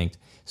instinct.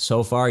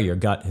 So far, your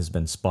gut has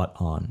been spot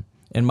on.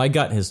 And my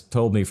gut has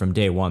told me from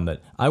day one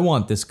that I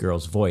want this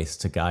girl's voice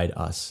to guide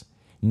us,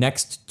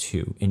 next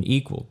to and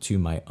equal to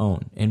my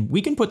own. And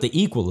we can put the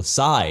equal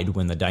aside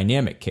when the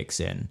dynamic kicks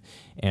in.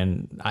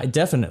 And I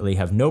definitely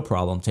have no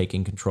problem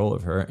taking control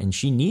of her, and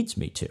she needs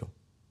me to.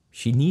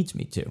 She needs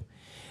me to.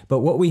 But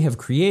what we have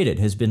created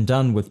has been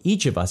done with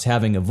each of us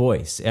having a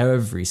voice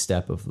every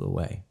step of the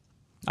way.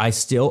 I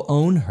still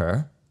own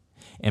her,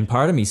 and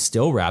part of me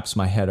still wraps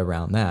my head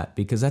around that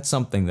because that's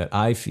something that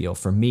I feel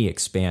for me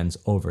expands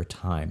over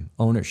time.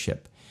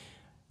 Ownership.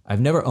 I've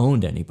never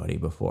owned anybody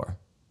before,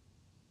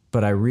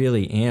 but I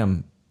really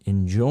am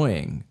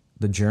enjoying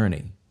the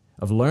journey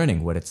of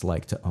learning what it's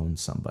like to own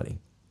somebody.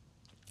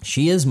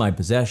 She is my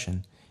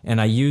possession, and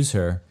I use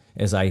her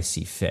as I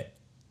see fit.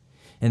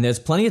 And there's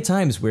plenty of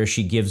times where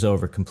she gives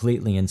over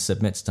completely and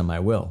submits to my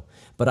will,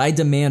 but I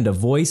demand a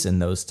voice in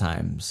those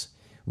times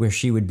where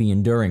she would be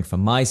enduring for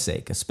my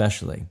sake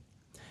especially.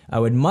 I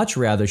would much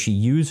rather she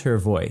use her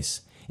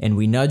voice and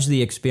we nudge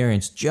the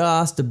experience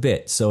just a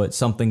bit so it's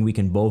something we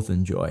can both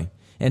enjoy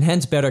and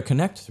hence better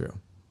connect through.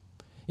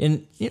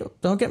 And,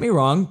 don't get me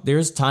wrong,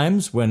 there's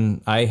times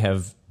when I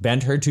have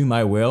bent her to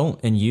my will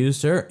and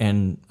used her,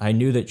 and I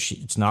knew that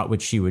it's not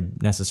what she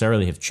would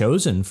necessarily have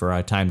chosen for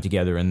our time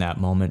together in that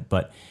moment,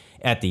 but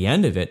at the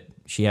end of it,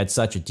 she had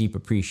such a deep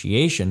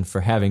appreciation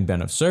for having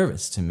been of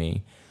service to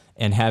me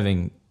and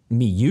having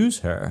me use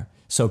her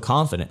so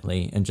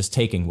confidently and just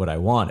taking what I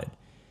wanted.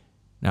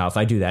 Now, if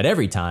I do that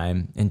every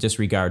time and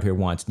disregard her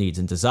wants, needs,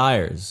 and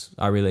desires,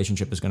 our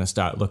relationship is going to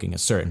start looking a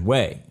certain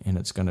way, and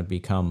it's going to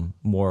become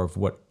more of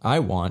what I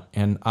want,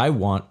 and I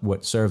want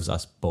what serves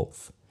us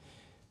both.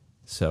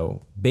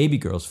 So, baby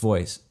girl's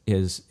voice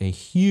is a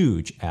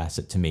huge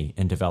asset to me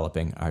in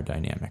developing our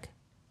dynamic.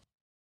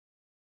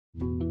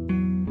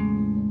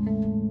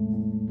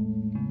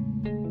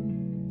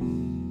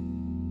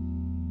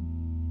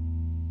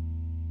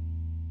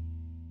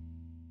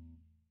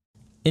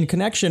 In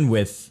connection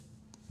with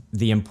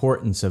the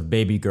importance of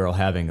baby girl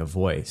having a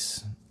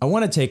voice, I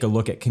want to take a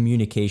look at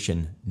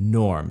communication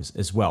norms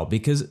as well,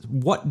 because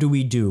what do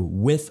we do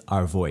with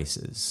our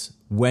voices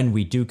when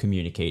we do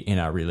communicate in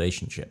our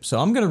relationship? So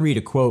I'm going to read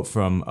a quote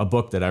from a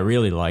book that I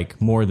really like,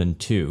 More Than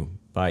Two,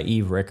 by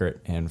Eve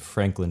Rickert and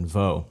Franklin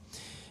Vo.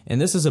 And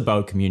this is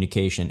about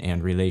communication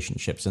and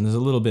relationships, and there's a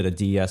little bit of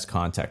DS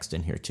context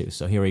in here too,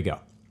 so here we go.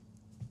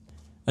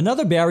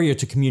 Another barrier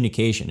to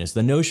communication is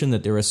the notion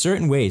that there are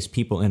certain ways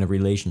people in a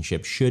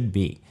relationship should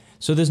be,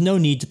 so there's no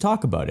need to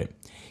talk about it.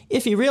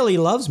 If he really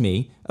loves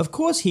me, of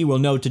course he will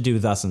know to do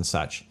thus and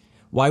such.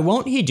 Why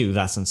won't he do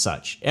thus and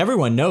such?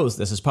 Everyone knows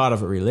this is part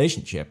of a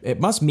relationship.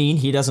 It must mean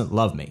he doesn't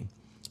love me.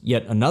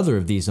 Yet another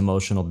of these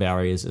emotional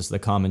barriers is the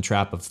common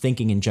trap of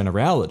thinking in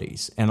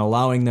generalities and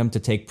allowing them to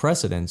take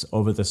precedence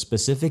over the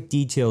specific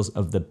details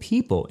of the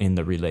people in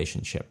the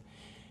relationship.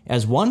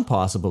 As one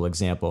possible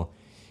example,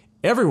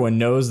 everyone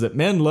knows that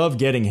men love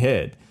getting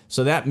head,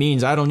 so that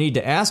means I don't need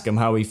to ask him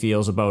how he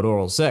feels about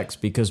oral sex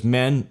because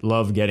men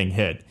love getting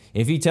head.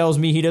 If he tells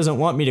me he doesn't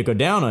want me to go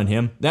down on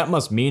him, that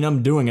must mean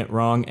I'm doing it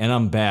wrong and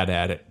I'm bad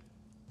at it.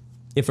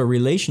 If a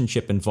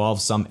relationship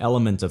involves some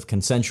element of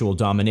consensual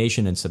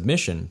domination and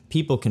submission,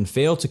 people can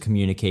fail to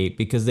communicate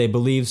because they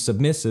believe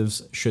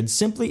submissives should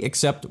simply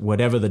accept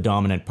whatever the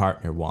dominant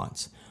partner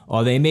wants.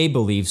 Or they may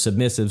believe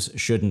submissives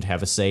shouldn't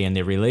have a say in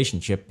their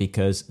relationship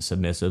because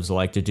submissives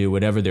like to do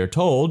whatever they're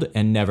told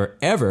and never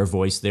ever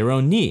voice their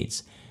own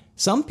needs.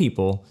 Some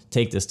people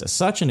take this to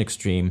such an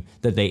extreme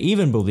that they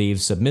even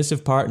believe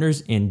submissive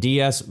partners in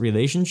DS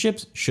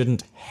relationships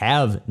shouldn't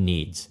have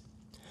needs.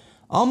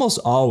 Almost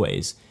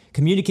always,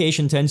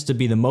 communication tends to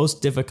be the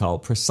most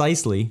difficult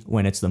precisely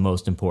when it's the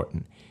most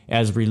important.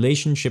 As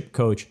relationship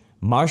coach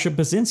Marsha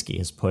Basinski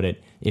has put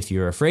it, if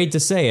you're afraid to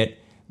say it,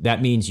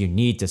 that means you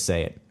need to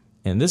say it.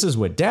 And this is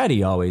what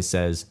Daddy always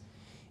says,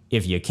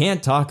 if you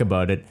can't talk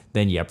about it,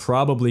 then you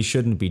probably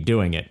shouldn't be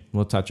doing it.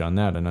 We'll touch on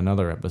that in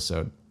another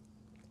episode.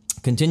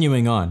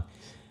 Continuing on,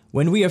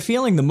 when we are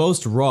feeling the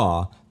most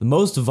raw, the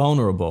most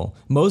vulnerable,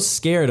 most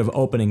scared of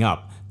opening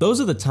up, those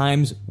are the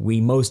times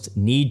we most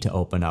need to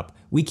open up.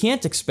 We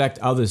can't expect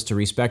others to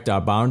respect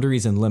our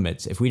boundaries and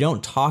limits if we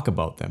don't talk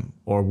about them,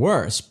 or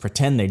worse,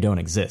 pretend they don't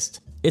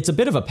exist. It's a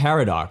bit of a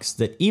paradox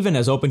that even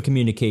as open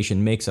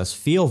communication makes us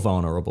feel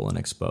vulnerable and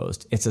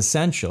exposed, it's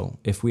essential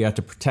if we are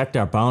to protect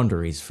our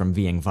boundaries from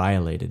being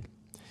violated.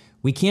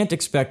 We can't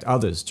expect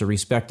others to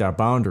respect our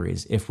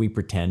boundaries if we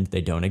pretend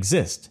they don't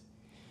exist.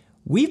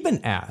 We've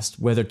been asked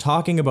whether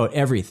talking about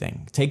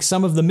everything takes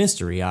some of the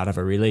mystery out of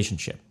a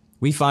relationship.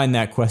 We find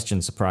that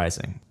question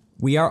surprising.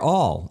 We are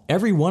all,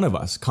 every one of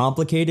us,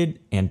 complicated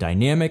and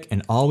dynamic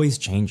and always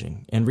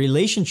changing, and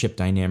relationship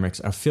dynamics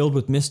are filled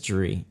with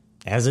mystery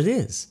as it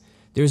is.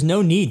 There's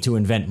no need to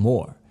invent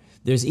more.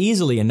 There's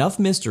easily enough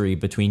mystery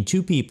between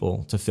two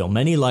people to fill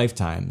many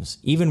lifetimes,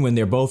 even when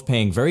they're both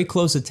paying very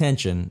close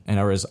attention and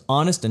are as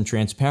honest and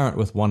transparent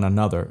with one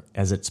another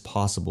as it's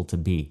possible to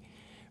be.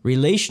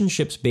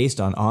 Relationships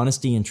based on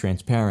honesty and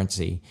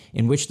transparency,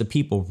 in which the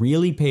people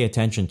really pay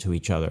attention to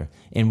each other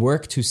and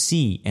work to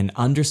see and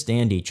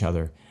understand each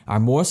other,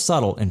 are more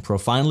subtle and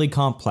profoundly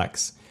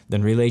complex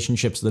than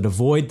relationships that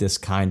avoid this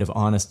kind of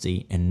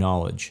honesty and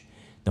knowledge.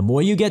 The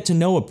more you get to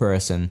know a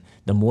person,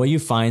 the more you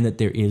find that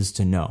there is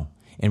to know.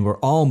 And we're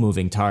all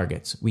moving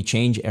targets. We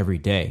change every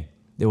day.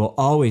 There will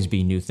always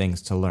be new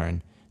things to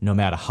learn, no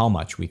matter how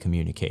much we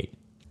communicate.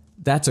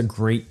 That's a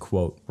great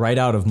quote, right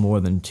out of More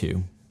Than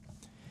Two.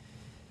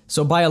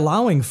 So by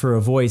allowing for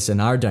a voice in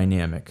our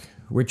dynamic,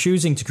 we're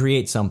choosing to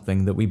create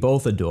something that we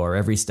both adore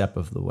every step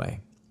of the way.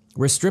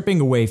 We're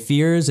stripping away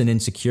fears and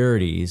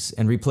insecurities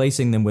and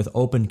replacing them with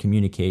open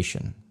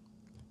communication.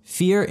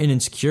 Fear and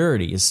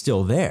insecurity is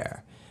still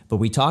there, but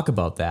we talk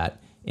about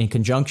that in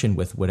conjunction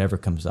with whatever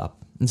comes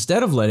up,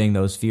 instead of letting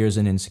those fears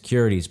and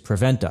insecurities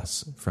prevent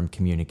us from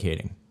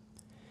communicating.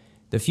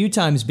 The few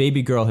times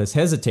baby girl has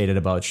hesitated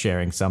about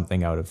sharing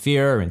something out of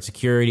fear or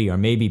insecurity or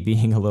maybe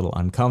being a little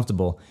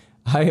uncomfortable,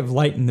 I have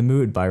lightened the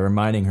mood by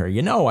reminding her,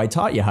 I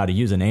taught you how to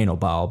use an anal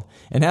bulb,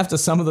 and after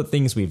some of the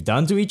things we've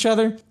done to each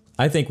other,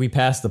 I think we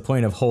passed the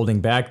point of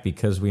holding back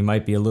because we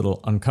might be a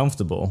little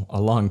uncomfortable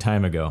a long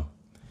time ago.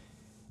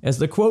 As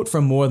the quote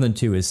from More Than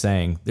Two is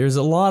saying, there's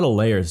a lot of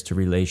layers to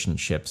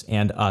relationships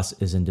and us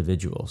as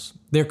individuals.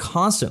 They're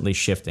constantly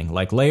shifting,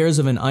 like layers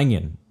of an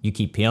onion. You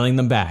keep peeling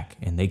them back,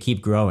 and they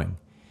keep growing.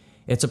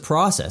 It's a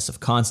process of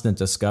constant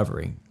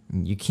discovery.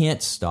 You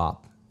can't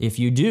stop. If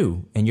you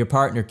do, and your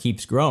partner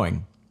keeps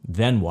growing,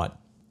 then what?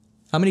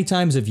 How many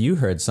times have you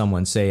heard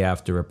someone say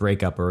after a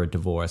breakup or a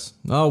divorce,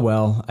 "Oh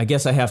well, I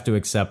guess I have to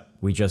accept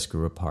we just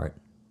grew apart"?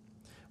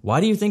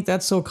 Why do you think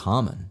that's so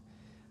common?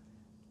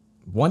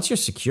 Once you're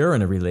secure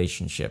in a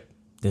relationship,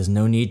 there's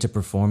no need to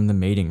perform the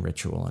mating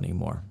ritual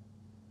anymore.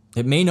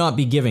 It may not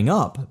be giving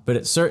up, but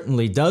it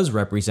certainly does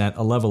represent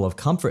a level of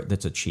comfort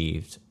that's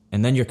achieved,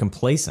 and then you're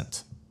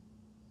complacent.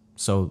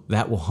 So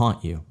that will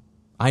haunt you.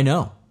 I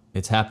know.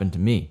 It's happened to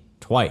me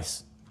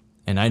twice,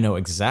 and I know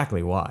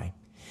exactly why.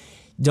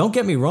 Don't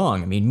get me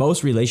wrong,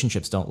 most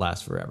relationships don't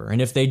last forever,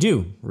 and if they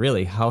do,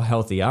 really, how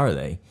healthy are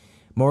they?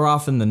 More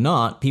often than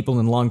not, people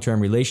in long-term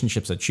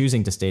relationships are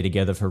choosing to stay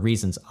together for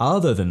reasons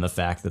other than the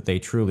fact that they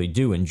truly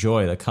do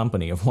enjoy the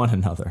company of one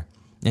another.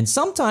 And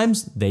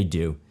sometimes they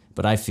do,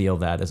 but I feel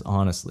that is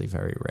honestly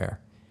very rare.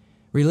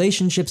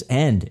 Relationships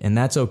end, and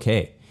that's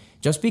okay.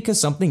 Just because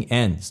something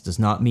ends does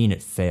not mean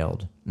it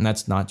failed. And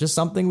that's not just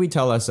something we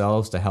tell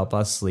ourselves to help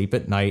us sleep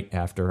at night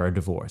after our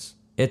divorce.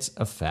 It's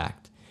a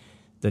fact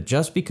that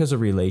just because a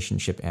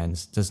relationship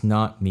ends does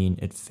not mean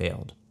it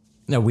failed.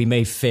 Now, we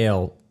may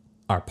fail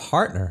our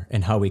partner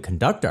and how we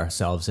conduct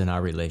ourselves in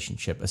our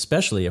relationship,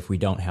 especially if we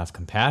don't have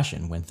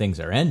compassion when things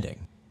are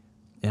ending.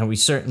 And we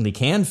certainly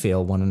can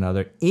fail one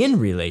another in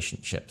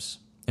relationships,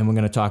 and we're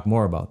going to talk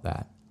more about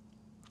that.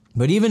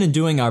 But even in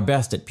doing our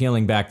best at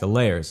peeling back the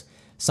layers,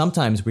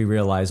 sometimes we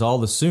realize all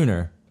the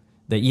sooner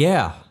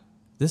that,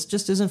 this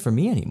just isn't for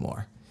me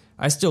anymore.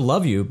 I still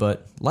love you,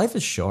 but life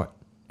is short,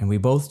 and we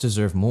both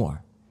deserve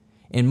more.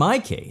 In my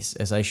case,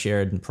 as I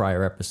shared in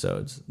prior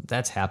episodes,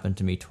 that's happened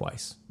to me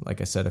twice,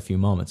 like I said a few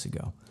moments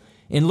ago.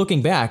 In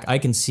looking back, I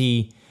can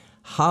see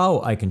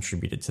how I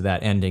contributed to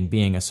that ending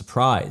being a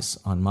surprise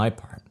on my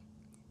part.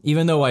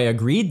 Even though I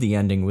agreed the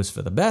ending was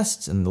for the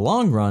best in the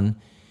long run,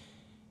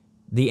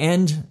 the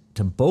end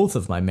to both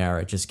of my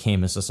marriages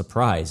came as a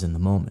surprise in the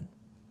moment.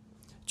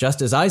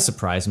 Just as I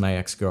surprised my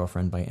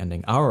ex-girlfriend by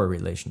ending our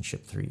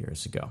relationship 3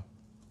 years ago.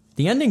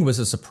 The ending was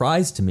a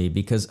surprise to me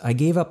because I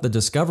gave up the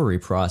discovery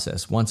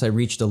process once I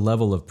reached a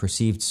level of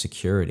perceived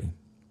security.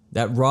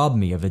 That robbed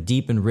me of a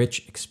deep and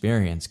rich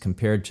experience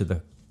compared to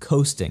the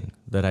coasting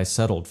that I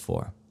settled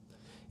for.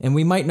 And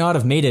we might not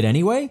have made it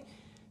anyway,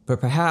 but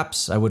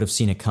perhaps I would have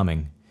seen it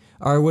coming,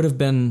 or I would have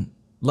been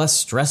less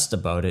stressed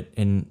about it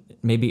in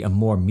maybe a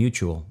more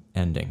mutual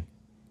ending.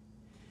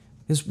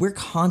 Because we're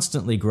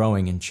constantly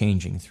growing and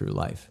changing through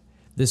life.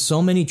 There's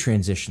so many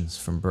transitions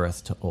from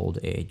birth to old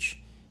age.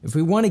 If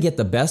we want to get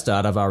the best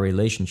out of our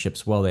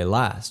relationships while they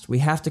last, we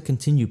have to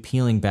continue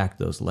peeling back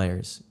those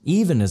layers,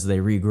 even as they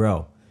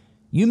regrow.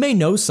 You may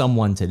know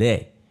someone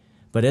today,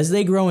 but as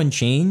they grow and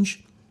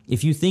change,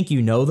 if you think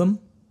you know them,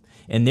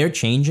 and they're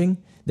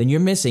changing, then you're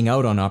missing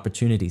out on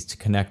opportunities to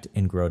connect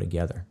and grow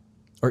together.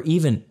 Or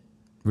even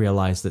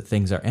realize that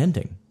things are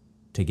ending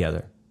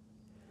together.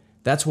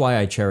 That's why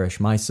I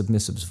cherish my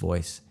submissive's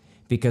voice,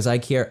 because I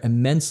care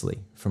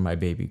immensely for my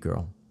baby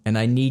girl, and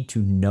I need to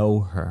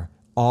know her,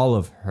 all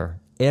of her,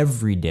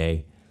 every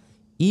day,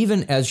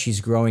 even as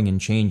she's growing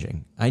and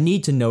changing. I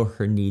need to know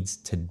her needs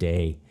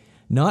today,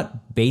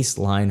 Not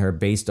baseline her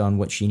based on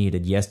what she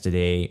needed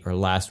yesterday or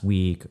last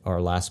week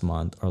or last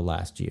month or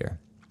last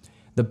year.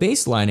 The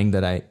baselining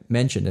that I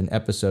mentioned in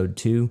episode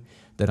 2,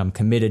 that I'm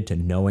committed to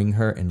knowing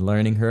her and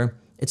learning her,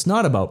 it's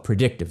not about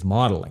predictive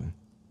modeling.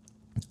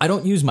 I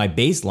don't use my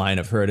baseline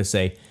of her to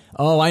say,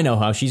 oh, I know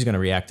how she's going to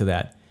react to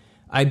that.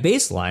 I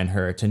baseline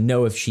her to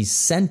know if she's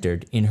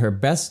centered in her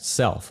best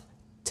self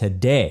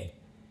today.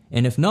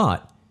 And if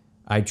not,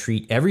 I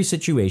treat every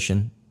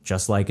situation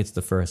just like it's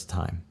the first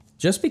time.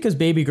 Just because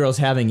baby girl's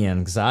having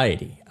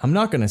anxiety, I'm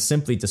not going to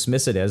simply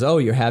dismiss it as, oh,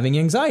 you're having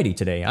anxiety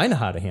today. I know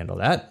how to handle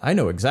that. I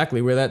know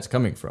exactly where that's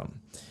coming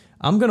from.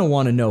 I'm going to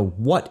want to know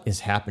what is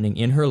happening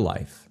in her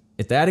life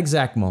at that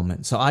exact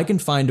moment so I can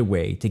find a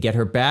way to get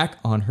her back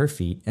on her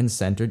feet and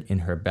centered in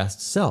her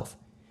best self.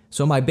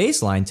 So my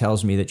baseline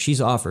tells me that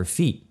she's off her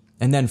feet.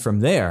 And then from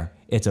there,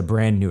 it's a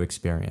brand new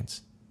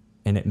experience.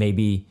 And it may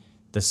be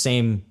the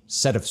same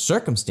set of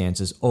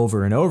circumstances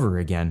over and over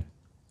again,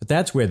 but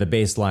that's where the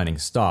baselining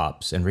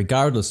stops. And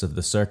regardless of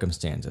the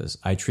circumstances,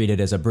 I treat it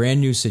as a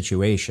brand new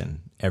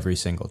situation every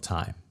single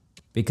time.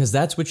 Because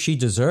that's what she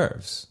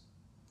deserves.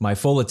 My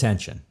full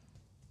attention.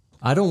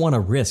 I don't want to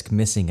risk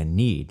missing a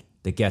need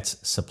that gets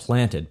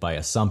supplanted by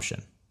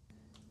assumption.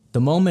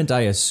 The moment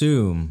I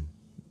assume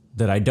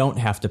that I don't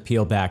have to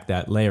peel back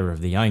that layer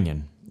of the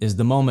onion is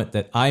the moment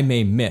that I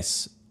may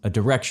miss a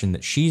direction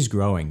that she's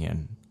growing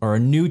in or a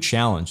new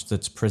challenge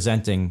that's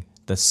presenting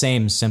the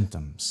same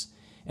symptoms.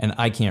 And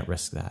I can't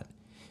risk that.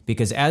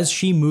 Because as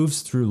she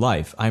moves through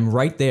life, I'm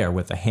right there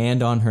with a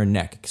hand on her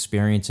neck,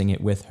 experiencing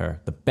it with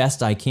her the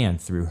best I can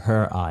through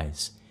her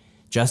eyes,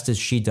 just as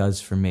she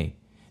does for me,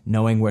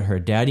 knowing what her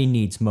daddy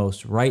needs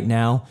most right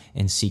now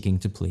and seeking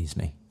to please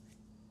me.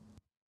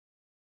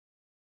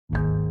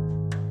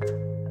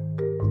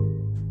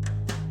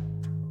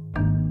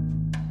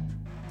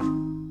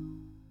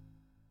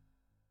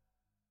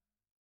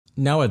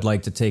 Now I'd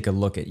like to take a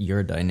look at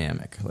your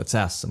dynamic. Let's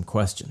ask some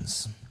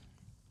questions.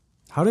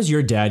 How does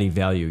your daddy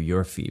value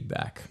your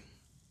feedback?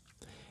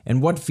 And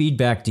what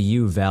feedback do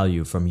you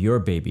value from your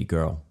baby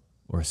girl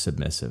or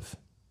submissive?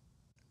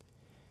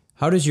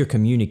 How does your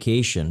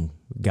communication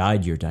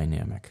guide your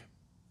dynamic?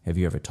 Have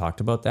you ever talked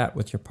about that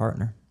with your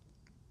partner?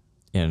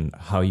 And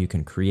how you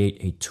can create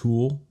a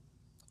tool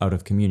out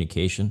of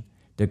communication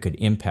that could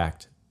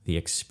impact the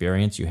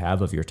experience you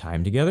have of your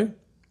time together?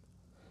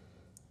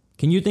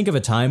 Can you think of a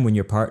time when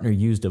your partner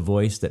used a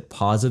voice that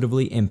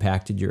positively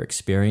impacted your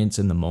experience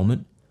in the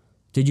moment?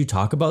 Did you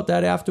talk about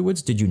that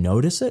afterwards? Did you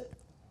notice it?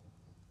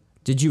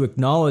 Did you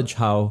acknowledge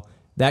how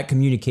that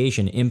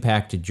communication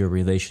impacted your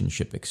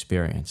relationship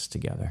experience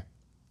together?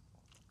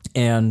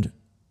 And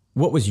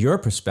what was your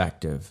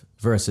perspective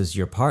versus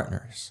your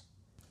partner's?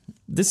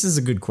 This is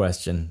a good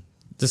question.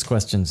 This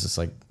question's just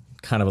like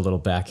kind of a little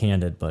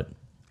backhanded, but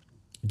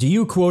do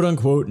you quote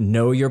unquote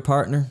know your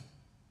partner?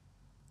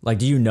 Like,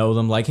 do you know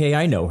them? Like, hey,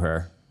 I know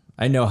her.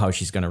 I know how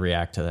she's going to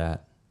react to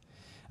that.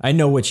 I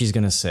know what she's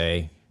going to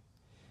say.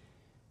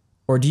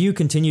 Or do you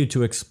continue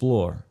to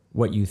explore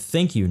what you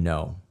think you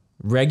know,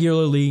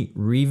 regularly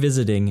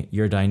revisiting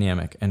your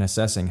dynamic and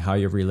assessing how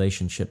your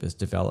relationship is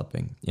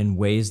developing in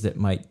ways that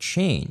might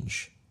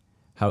change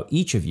how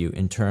each of you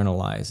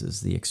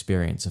internalizes the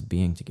experience of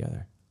being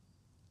together?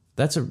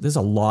 There's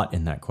a lot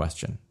in that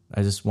question.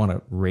 I just want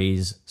to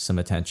raise some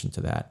attention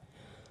to that.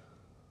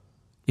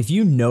 If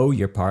you know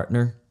your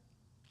partner,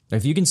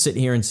 if you can sit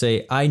here and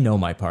say, I know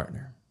my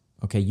partner,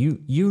 okay,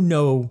 you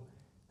know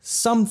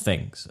some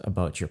things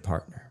about your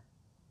partner.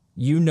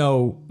 You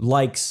know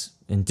likes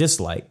and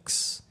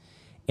dislikes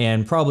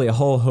and probably a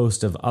whole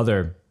host of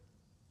other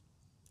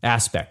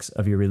aspects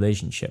of your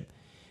relationship.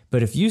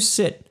 But if you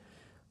sit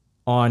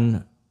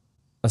on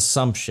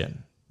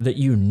assumption that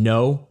you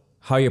know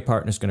how your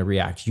partner's going to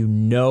react, you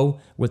know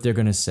what they're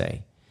going to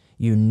say,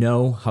 you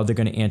know how they're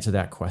going to answer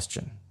that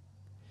question,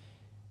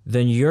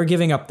 then you're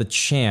giving up the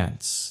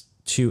chance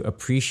to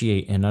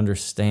appreciate and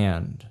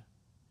understand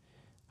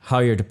how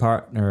your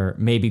partner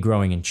may be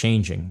growing and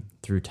changing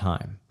through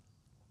time.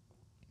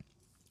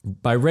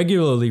 By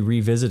regularly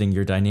revisiting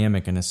your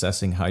dynamic and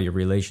assessing how your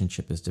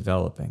relationship is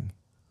developing,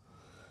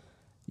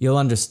 you'll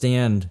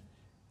understand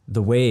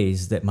the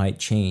ways that might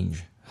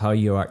change how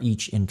you are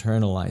each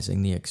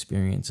internalizing the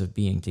experience of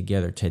being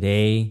together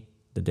today,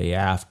 the day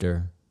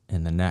after,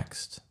 and the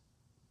next.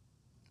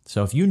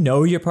 So if you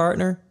know your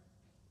partner,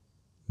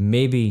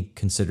 maybe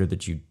consider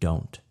that you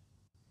don't,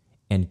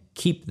 and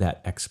keep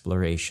that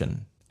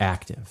exploration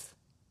active.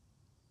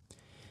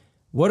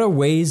 What are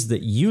ways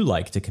that you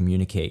like to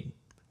communicate?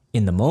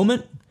 In the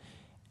moment?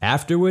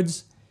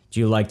 Afterwards? Do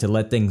you like to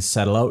let things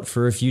settle out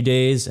for a few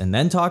days and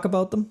then talk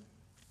about them?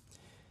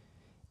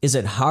 Is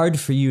it hard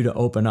for you to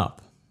open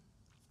up?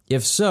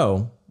 If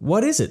so,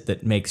 what is it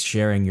that makes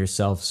sharing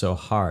yourself so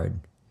hard?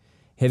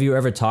 Have you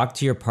ever talked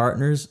to your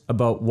partners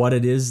about what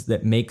it is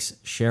that makes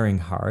sharing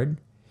hard?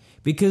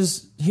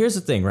 Because here's the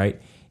thing, right?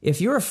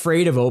 If you're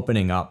afraid of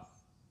opening up,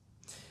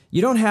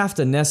 you don't have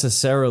to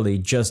necessarily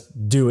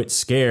just do it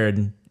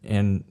scared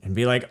and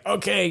be like,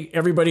 okay,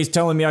 everybody's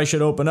telling me I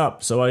should open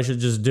up, so I should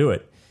just do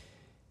it.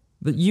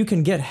 But you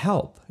can get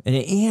help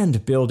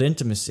and build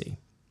intimacy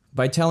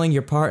by telling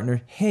your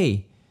partner,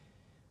 hey,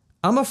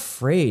 I'm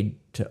afraid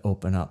to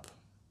open up.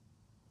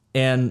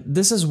 And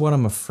this is what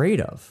I'm afraid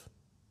of.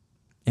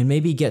 And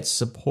maybe get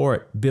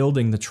support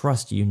building the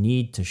trust you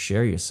need to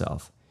share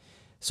yourself.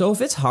 So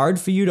if it's hard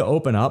for you to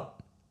open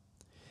up,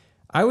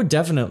 I would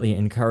definitely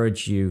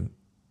encourage you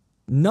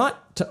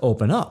not to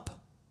open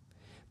up,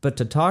 but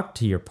to talk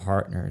to your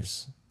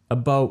partners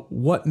about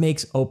what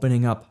makes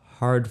opening up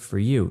hard for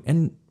you.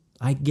 And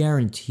I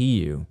guarantee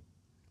you,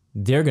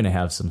 they're going to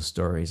have some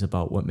stories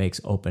about what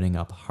makes opening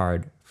up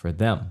hard for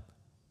them.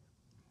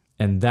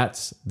 And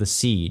that's the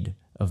seed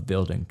of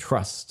building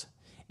trust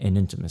and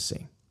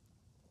intimacy.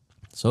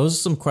 So those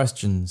are some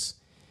questions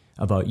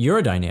about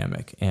your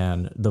dynamic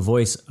and the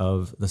voice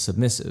of the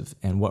submissive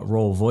and what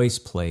role voice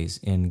plays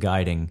in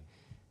guiding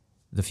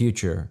the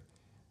future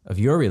of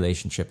your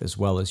relationship as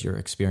well as your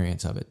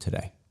experience of it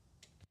today.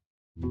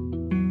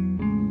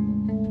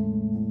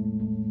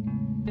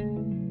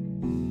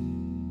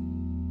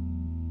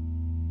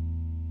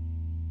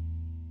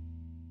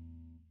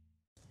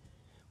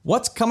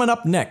 What's coming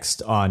up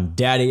next on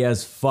Daddy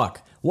as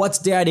Fuck? What's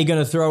Daddy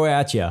gonna throw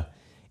at ya?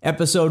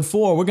 Episode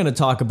 4, we're gonna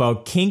talk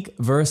about kink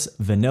versus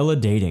vanilla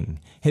dating.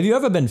 Have you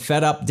ever been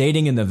fed up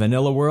dating in the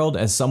vanilla world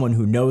as someone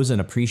who knows and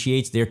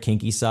appreciates their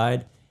kinky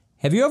side?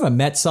 Have you ever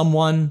met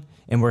someone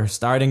and were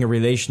starting a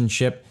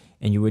relationship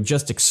and you were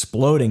just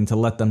exploding to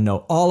let them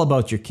know all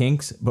about your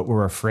kinks, but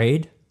were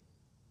afraid?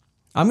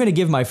 I'm going to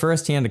give my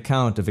first-hand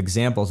account of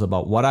examples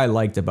about what I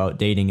liked about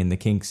dating in the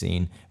kink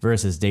scene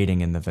versus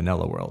dating in the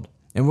vanilla world.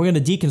 And we're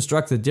going to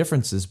deconstruct the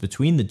differences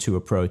between the two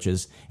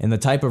approaches and the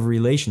type of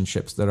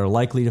relationships that are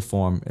likely to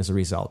form as a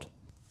result.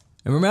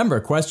 And remember,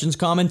 questions,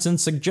 comments,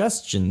 and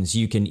suggestions,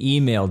 you can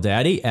email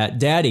Daddy at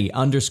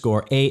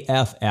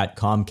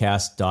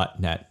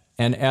daddy_af@comcast.net.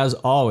 And as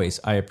always,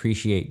 I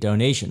appreciate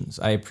donations.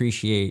 I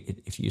appreciate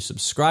it if you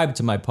subscribe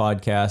to my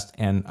podcast,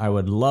 and I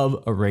would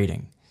love a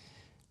rating.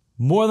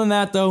 More than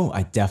that, though,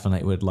 I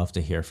definitely would love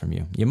to hear from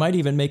you. You might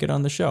even make it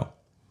on the show.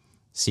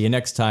 See you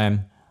next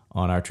time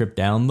on our trip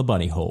down the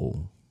bunny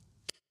hole.